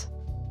 Pools?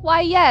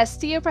 Why yes,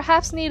 do you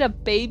perhaps need a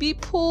baby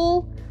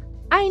pool?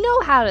 I know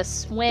how to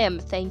swim,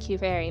 thank you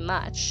very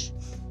much.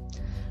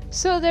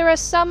 So there are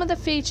some of the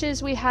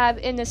features we have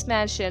in this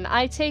mansion.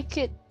 I take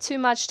it too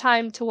much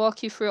time to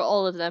walk you through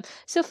all of them,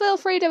 so feel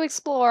free to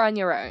explore on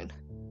your own.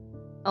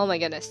 Oh my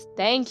goodness,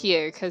 thank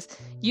you, because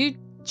you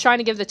trying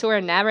to give the tour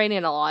and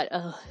narrating a lot.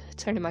 Ugh,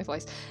 turning my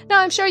voice. Now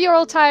I'm sure you're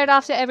all tired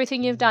after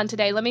everything you've done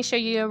today. Let me show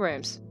you your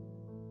rooms.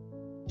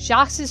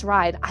 Jacques is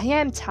right, I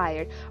am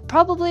tired.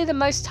 Probably the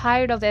most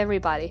tired of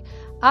everybody.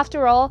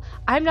 After all,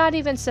 I'm not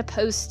even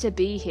supposed to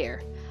be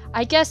here.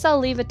 I guess I'll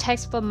leave a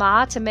text for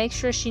Ma to make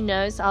sure she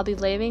knows I'll be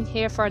living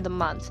here for the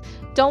month.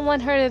 Don't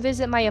want her to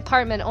visit my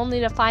apartment only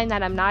to find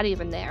that I'm not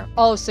even there.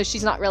 Oh, so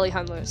she's not really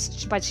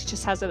homeless, but she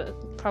just has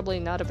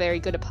probably not a very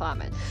good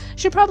apartment.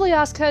 Should probably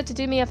ask her to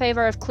do me a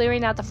favor of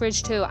clearing out the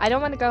fridge too. I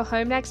don't want to go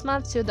home next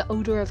month to the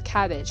odor of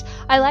cabbage.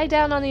 I lie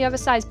down on the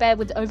oversized bed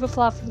with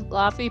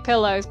over-fluffy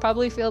pillows,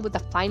 probably filled with the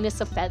finest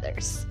of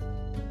feathers.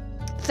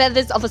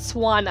 Feathers of a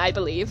swan, I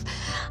believe.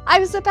 I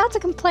was about to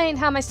complain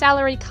how my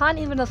salary can't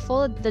even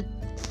afford the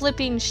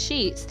flipping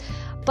sheets,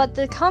 but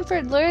the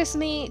comfort lures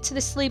me to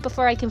the sleep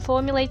before I can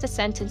formulate the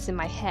sentence in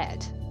my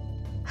head.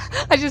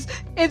 I just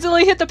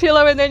instantly hit the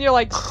pillow and then you're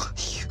like...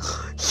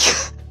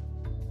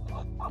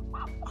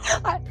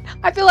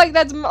 I feel like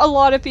that's a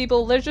lot of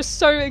people. They're just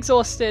so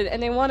exhausted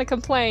and they want to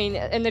complain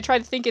and they try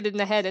to think it in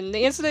their head and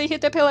they instantly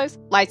hit their pillows,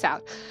 lights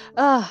out.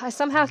 Ugh, I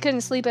somehow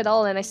couldn't sleep at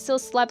all and I still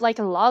slept like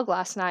a log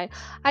last night.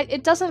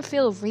 It doesn't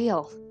feel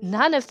real.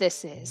 None of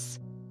this is.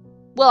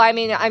 Well, I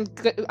mean,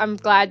 I'm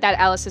glad that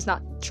Alice is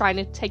not trying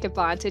to take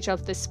advantage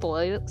of the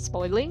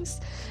spoilings.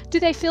 Do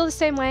they feel the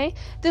same way?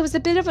 There was a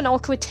bit of an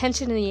awkward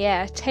tension in the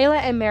air. Taylor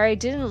and Mary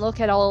didn't look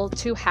at all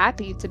too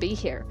happy to be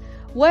here.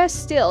 Worse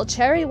still,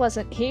 Cherry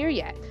wasn't here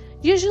yet.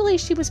 Usually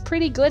she was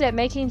pretty good at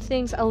making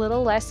things a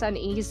little less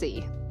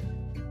uneasy.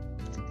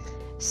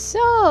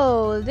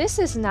 So, this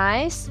is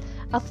nice.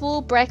 A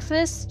full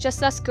breakfast,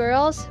 just us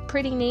girls,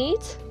 pretty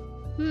neat.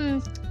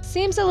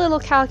 Seems a little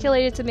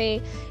calculated to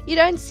me. You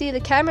don't see the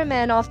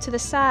cameraman off to the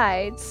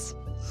sides.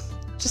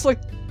 Just like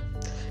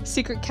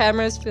secret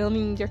cameras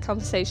filming your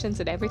conversations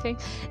and everything.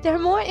 They're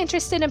more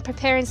interested in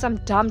preparing some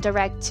dumb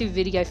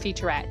direct-to-video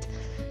featurette.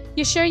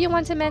 You sure you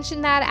want to mention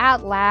that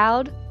out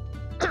loud?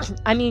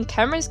 I mean,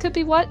 cameras could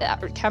be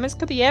cameras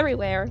could be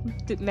everywhere,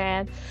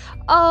 man.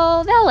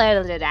 Oh, they'll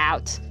edit it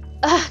out.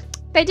 Ugh,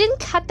 they didn't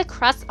cut the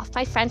crust off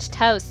my French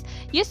toast.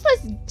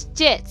 Useless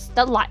jits,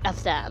 the lot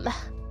of them.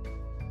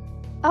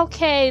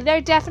 Okay,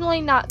 they're definitely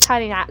not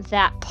cutting out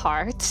that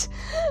part.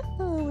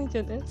 Oh my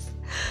goodness.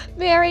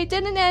 Mary,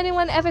 didn't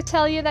anyone ever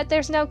tell you that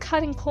there's no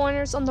cutting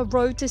corners on the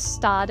road to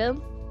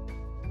stardom?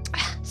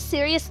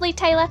 Seriously,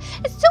 Taylor?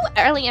 It's too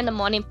early in the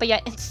morning for your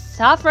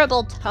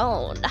insufferable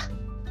tone.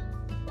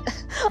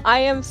 I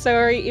am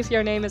sorry if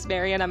your name is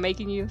Mary and I'm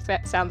making you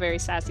sound very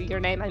sassy. Your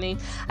name, I mean.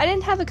 I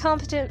didn't have a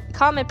competent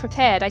comment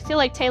prepared. I feel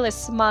like Taylor's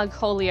smug,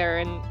 holier,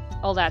 and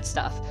all that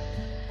stuff.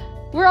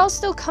 We're all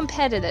still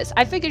competitors.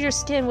 I figured your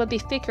skin would be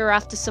thicker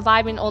after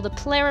surviving all the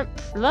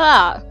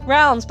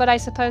rounds, but I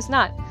suppose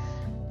not.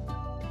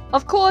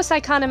 Of course, I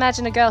can't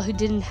imagine a girl who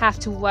didn't have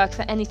to work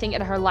for anything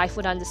in her life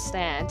would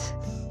understand.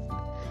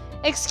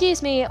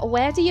 Excuse me,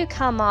 where do you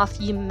come off,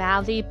 you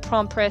mouthy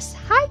prompress?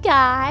 Hi,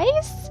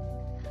 guys!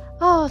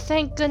 Oh,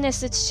 thank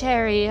goodness it's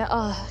Cherry.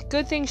 Oh,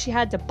 good thing she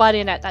had to butt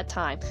in at that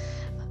time.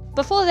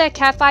 Before their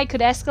catfight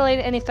could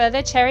escalate any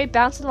further, Cherry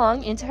bounced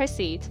along into her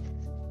seat,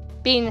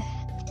 being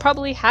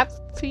probably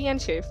happy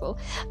and cheerful.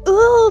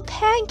 Ooh,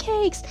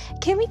 pancakes!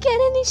 Can we get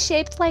any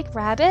shaped like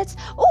rabbits?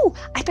 Ooh,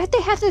 I bet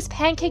they have those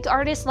pancake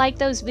artists like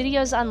those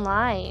videos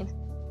online.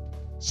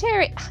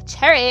 Cherry,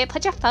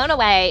 put your phone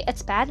away.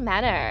 It's bad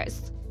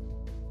manners.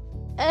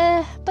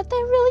 But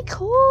they're really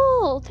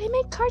cool. They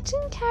make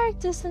cartoon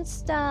characters and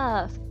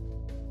stuff.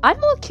 I'm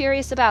more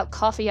curious about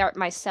coffee art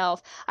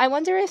myself. I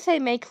wonder if they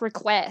make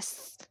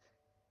requests.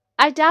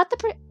 I doubt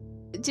the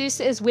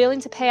producer is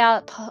willing to pay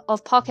out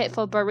of pocket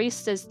for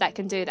baristas that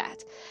can do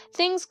that.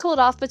 Things cooled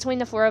off between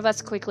the four of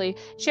us quickly.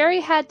 Cherry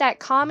had that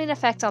calming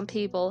effect on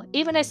people,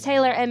 even as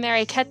Taylor and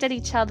Mary kept at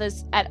each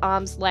other's at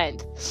arm's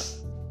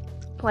length.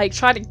 Like,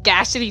 trying to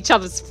gash at each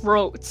other's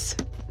throats.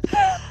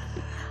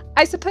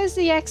 I suppose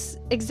the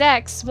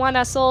execs want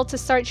us all to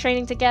start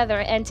training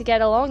together and to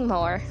get along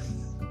more.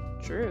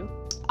 True.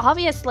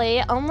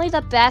 Obviously, only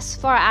the best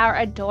for our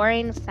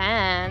adoring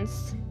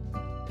fans.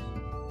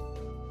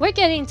 We're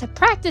getting to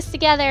practice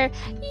together!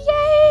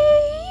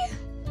 Yay!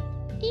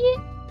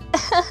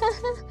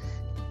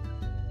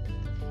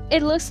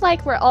 It looks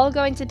like we're all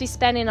going to be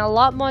spending a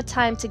lot more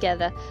time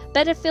together.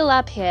 Better fill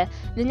up here.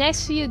 The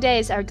next few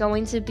days are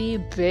going to be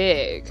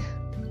big.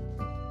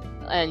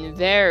 And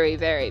very,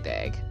 very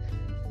big.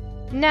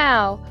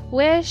 Now,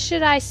 where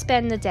should I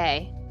spend the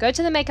day? Go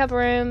to the makeup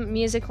room,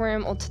 music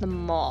room, or to the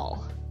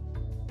mall?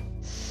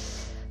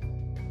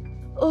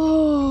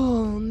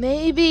 Oh,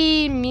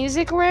 maybe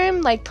music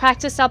room? Like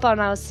practice up on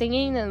our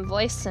singing and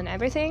voice and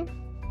everything?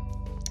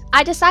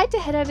 I decide to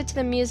head over to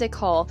the music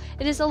hall.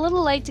 It is a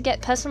little late to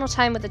get personal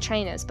time with the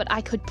trainers, but I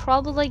could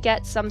probably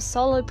get some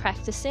solo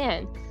practice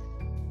in.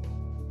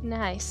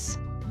 Nice.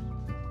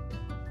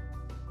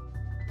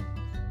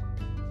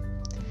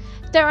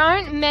 There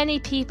aren't many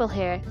people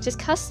here, just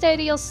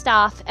custodial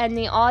staff and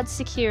the odd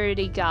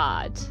security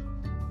guard.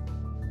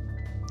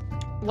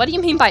 What do you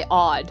mean by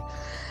odd?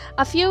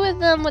 A few of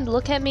them would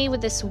look at me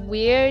with this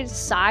weird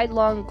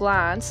sidelong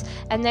glance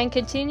and then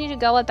continue to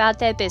go about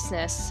their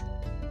business.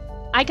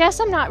 I guess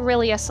I'm not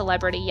really a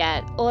celebrity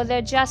yet, or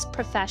they're just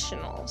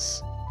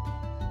professionals.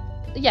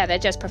 Yeah, they're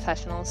just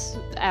professionals,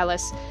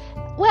 Alice.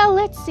 Well,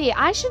 let's see,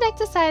 I should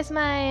exercise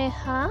my...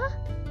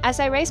 As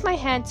I raise my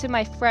hand to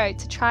my throat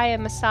to try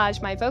and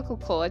massage my vocal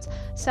cords,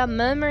 some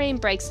murmuring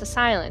breaks the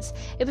silence.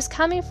 It was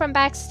coming from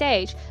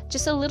backstage,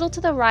 just a little to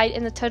the right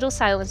in the total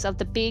silence of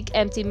the big,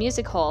 empty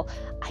music hall.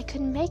 I could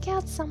make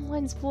out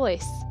someone's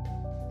voice.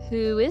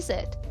 Who is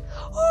it?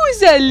 Who's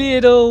that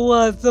little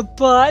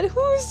what's-a-butt?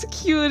 Who's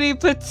cutie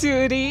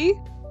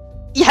patootie?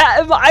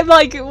 Yeah, I'm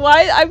like,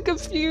 what? I'm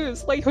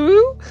confused. Like,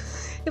 who?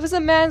 It was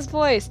a man's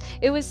voice.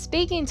 It was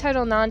speaking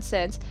total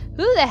nonsense.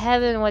 Who the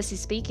heaven was he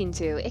speaking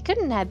to? It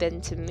couldn't have been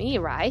to me,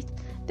 right?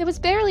 There was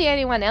barely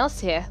anyone else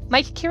here.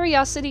 My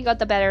curiosity got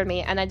the better of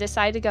me, and I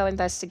decided to go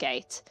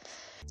investigate.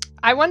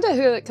 I wonder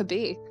who it could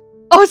be.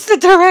 Oh, it's the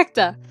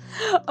director!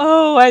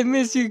 Oh, I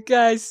miss you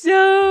guys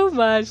so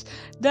much.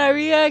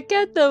 Daria,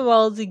 get them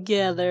all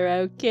together,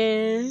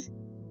 okay?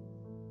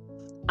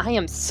 I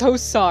am so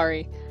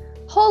sorry.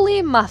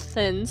 Holy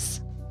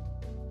muffins.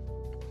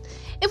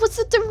 It was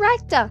the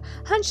director,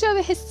 hunched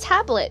over his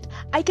tablet.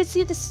 I could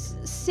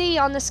see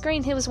on the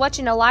screen he was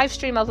watching a live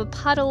stream of a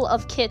puddle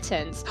of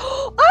kittens.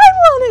 I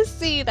want to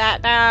see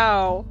that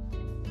now.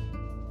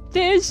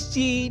 There's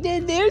Jean,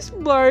 and there's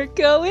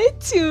Marco, and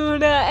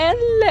Tuna, and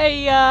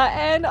Leia,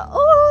 and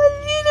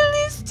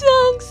littlest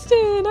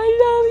Tungsten. I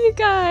love you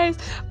guys,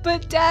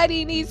 but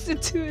Daddy needs to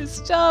do his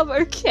job,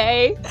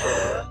 okay?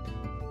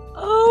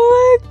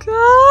 Oh my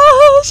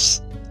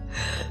gosh!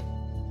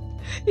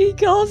 He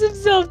calls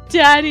himself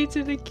Daddy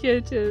to the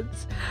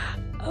kittens.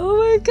 Oh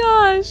my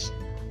gosh!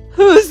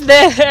 Who's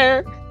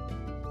there?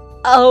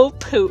 Oh,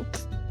 poop.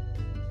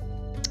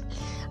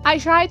 I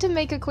tried to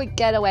make a quick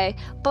getaway,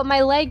 but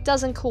my leg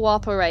doesn't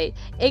cooperate.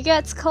 It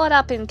gets caught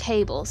up in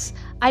cables.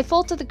 I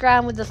fall to the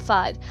ground with a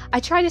thud. I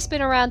try to spin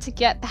around to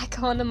get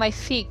back onto my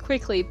feet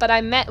quickly, but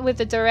I'm met with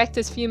the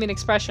director's fuming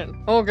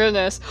expression. Oh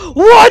goodness.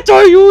 What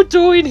are you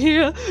doing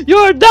here?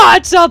 You're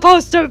not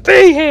supposed to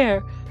be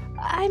here!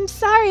 I'm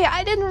sorry,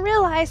 I didn't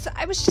realize.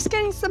 I was just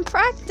getting some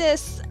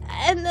practice,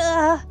 and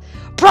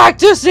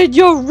Practice in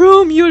your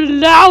room, you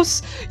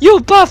louse! You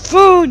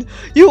buffoon!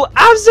 You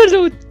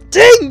absolute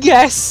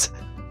dingus!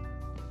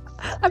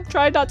 I'm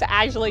trying not to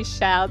actually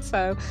shout,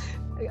 so...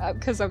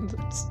 because I'm...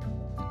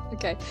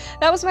 Okay.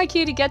 That was my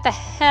cue to get the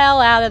hell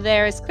out of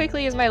there as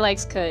quickly as my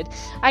legs could.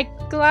 I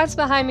glanced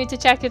behind me to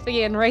check if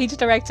the enraged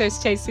director is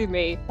chasing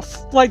me.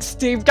 Like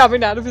steam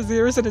coming out of his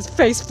ears and his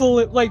face full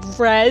of, like,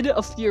 red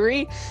of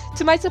fury.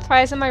 To my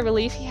surprise and my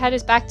relief, he had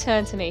his back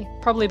turned to me.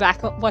 Probably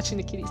back watching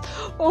the kitties.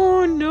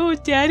 Oh no,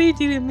 Daddy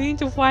didn't mean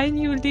to find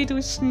you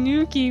little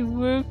snooky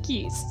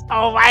wookies.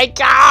 Oh my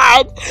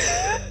god!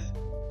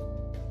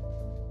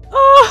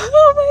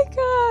 Oh my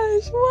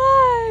gosh,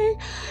 why?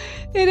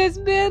 It has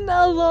been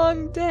a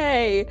long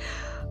day.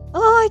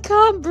 Oh, I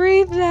can't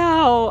breathe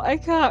now. I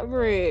can't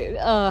breathe.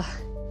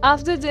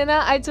 After dinner,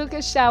 I took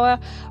a shower,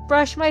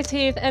 brushed my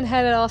teeth, and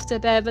headed off to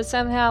bed, but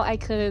somehow I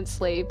couldn't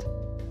sleep.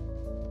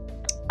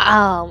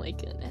 Oh my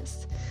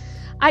goodness.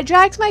 I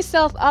dragged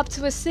myself up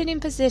to a sitting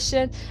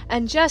position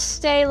and just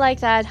stay like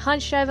that,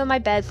 hunched over my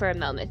bed for a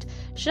moment.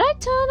 Should I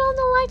turn on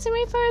the lights and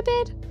read for a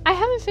bit? I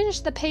haven't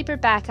finished the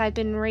paperback I've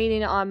been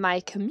reading on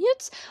my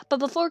commutes, but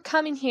before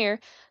coming here,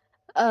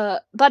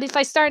 but if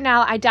I start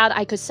now, I doubt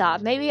I could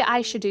stop. Maybe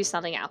I should do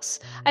something else.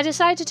 I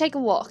decided to take a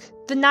walk.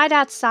 The night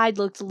outside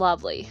looked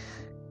lovely.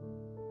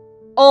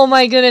 Oh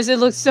my goodness, it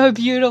looks so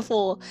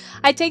beautiful.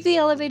 I take the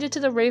elevator to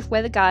the roof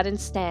where the garden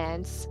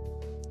stands.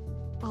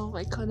 Oh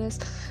my goodness.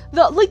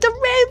 The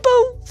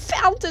rainbow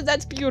fountain,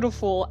 that's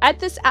beautiful. At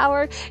this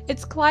hour,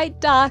 it's quite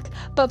dark,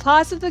 but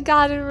parts of the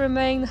garden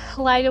remain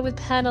lighted with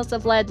panels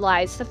of LED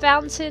lights. The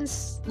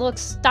fountains look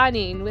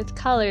stunning, with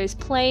colors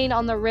playing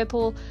on the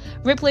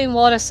rippling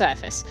water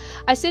surface.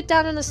 I sit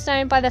down on a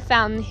stone by the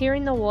fountain,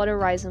 hearing the water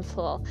rise and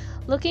fall.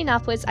 Looking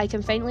upwards, I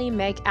can faintly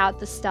make out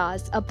the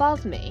stars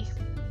above me.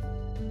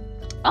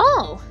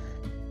 Oh!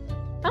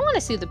 I want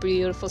to see the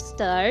beautiful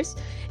stars.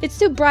 It's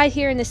too bright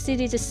here in the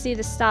city to see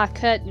the star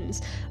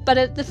curtains,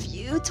 but the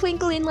few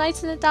twinkling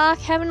lights in the dark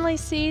heavenly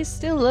seas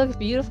still look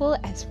beautiful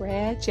as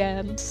rare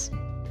gems.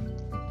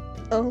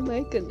 Oh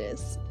my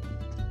goodness.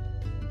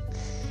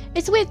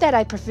 It's weird that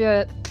I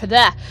prefer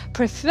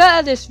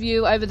this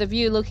view over the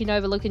view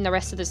overlooking the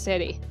rest of the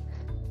city.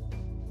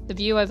 The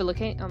view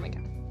overlooking... Oh my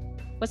god.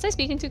 Was I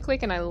speaking too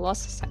quick and I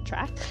lost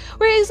track?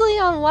 We're easily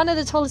on one of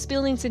the tallest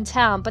buildings in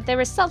town, but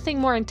there is something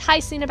more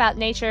enticing about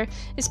nature,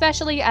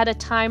 especially at a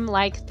time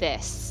like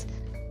this.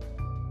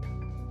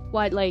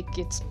 What, like,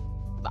 it's...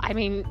 I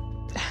mean...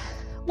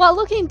 While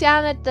looking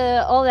down at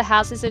all the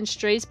houses and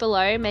streets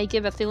below may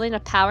give a feeling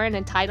of power and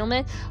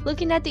entitlement,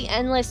 looking at the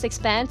endless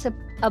expanse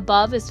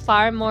above is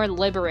far more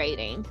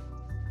liberating.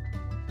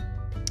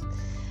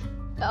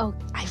 Oh,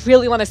 I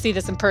really want to see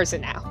this in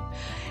person now.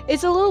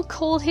 It's a little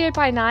cold here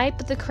by night,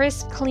 but the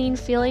crisp, clean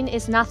feeling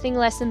is nothing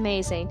less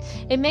amazing.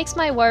 It makes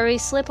my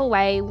worries slip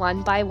away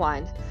one by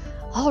one.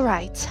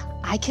 Alright,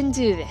 I can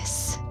do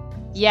this.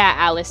 Yeah,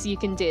 Alice, you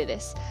can do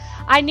this.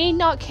 I need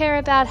not care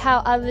about how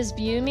others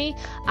view me.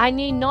 I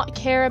need not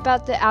care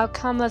about the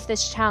outcome of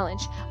this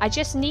challenge. I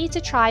just need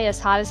to try as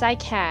hard as I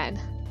can.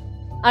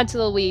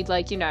 Until we,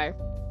 like, you know,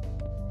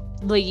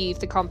 leave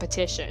the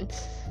competition.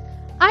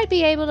 I'd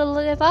be able to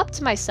live up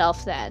to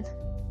myself then.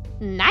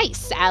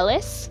 Nice,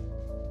 Alice.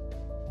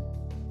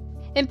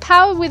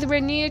 Empowered with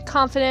renewed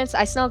confidence,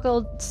 I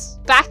snuggled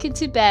back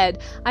into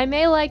bed. I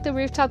may like the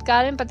rooftop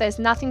garden, but there's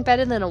nothing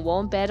better than a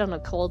warm bed on a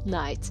cold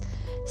night.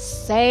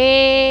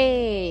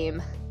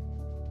 Same.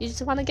 You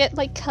just want to get,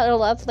 like,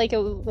 cuddled up like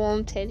a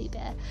warm teddy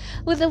bear.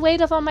 With the weight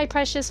of all my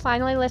precious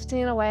finally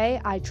lifting away,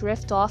 I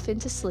drift off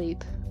into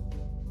sleep.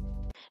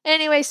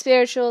 Anyway,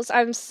 spirituals,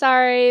 I'm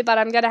sorry, but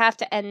I'm gonna have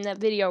to end the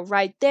video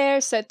right there.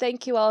 So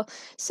thank you all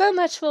so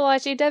much for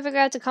watching. Don't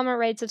forget to comment,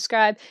 rate,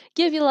 subscribe,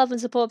 give your love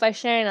and support by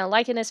sharing and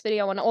liking this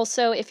video. And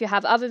also, if you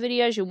have other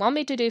videos you want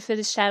me to do for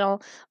this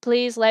channel,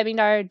 please let me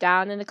know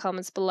down in the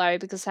comments below,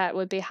 because that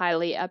would be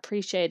highly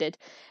appreciated.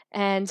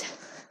 And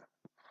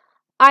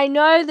I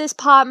know this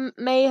part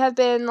may have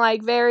been,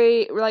 like,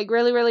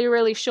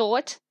 really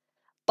short,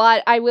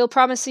 but I will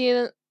promise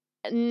you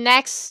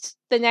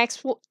the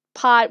next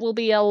part will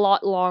be a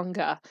lot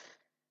longer.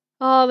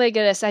 Oh my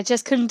goodness, I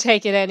just couldn't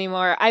take it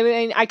anymore. I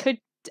mean, I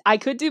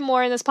could do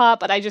more in this part,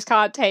 but I just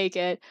can't take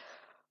it.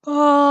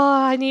 Oh,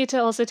 I need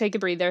to also take a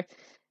breather.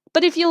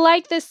 But if you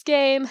like this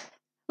game,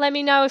 let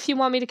me know if you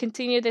want me to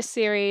continue this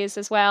series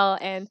as well.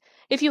 And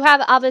if you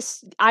have other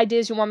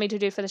ideas you want me to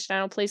do for this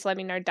channel, please let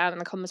me know down in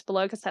the comments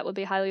below, because that would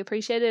be highly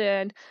appreciated.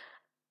 And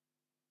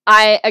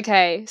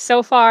okay,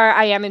 so far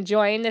I am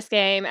enjoying this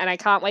game, and I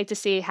can't wait to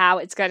see how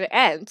it's going to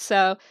end.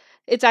 So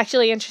it's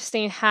actually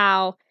interesting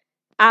how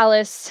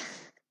Alice,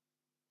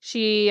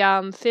 she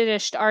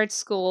finished art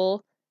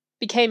school,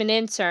 became an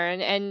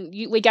intern, and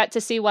we get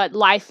to see what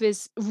life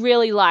is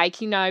really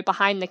like, you know,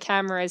 behind the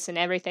cameras and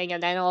everything.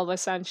 And then all of a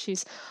sudden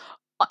she's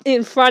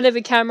in front of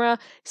the camera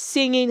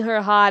singing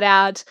her heart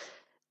out.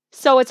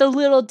 So it's a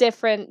little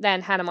different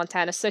than Hannah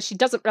Montana. So she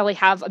doesn't really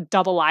have a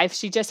double life.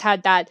 She just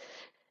had that,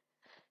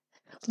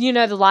 you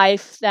know, the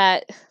life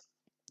that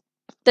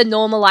the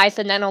normal life,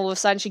 and then all of a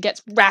sudden she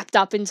gets wrapped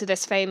up into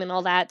this fame and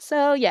all that.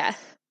 So yeah.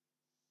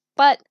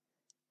 But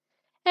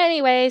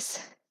anyways,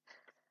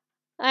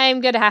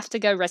 I'm gonna have to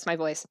go rest my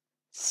voice.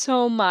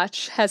 So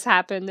much has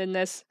happened in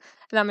this,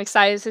 and I'm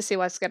excited to see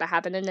what's gonna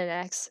happen in the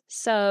next.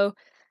 So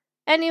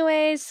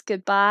anyways,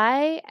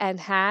 goodbye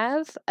and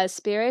have a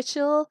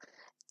spiritual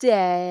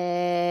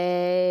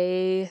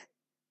day.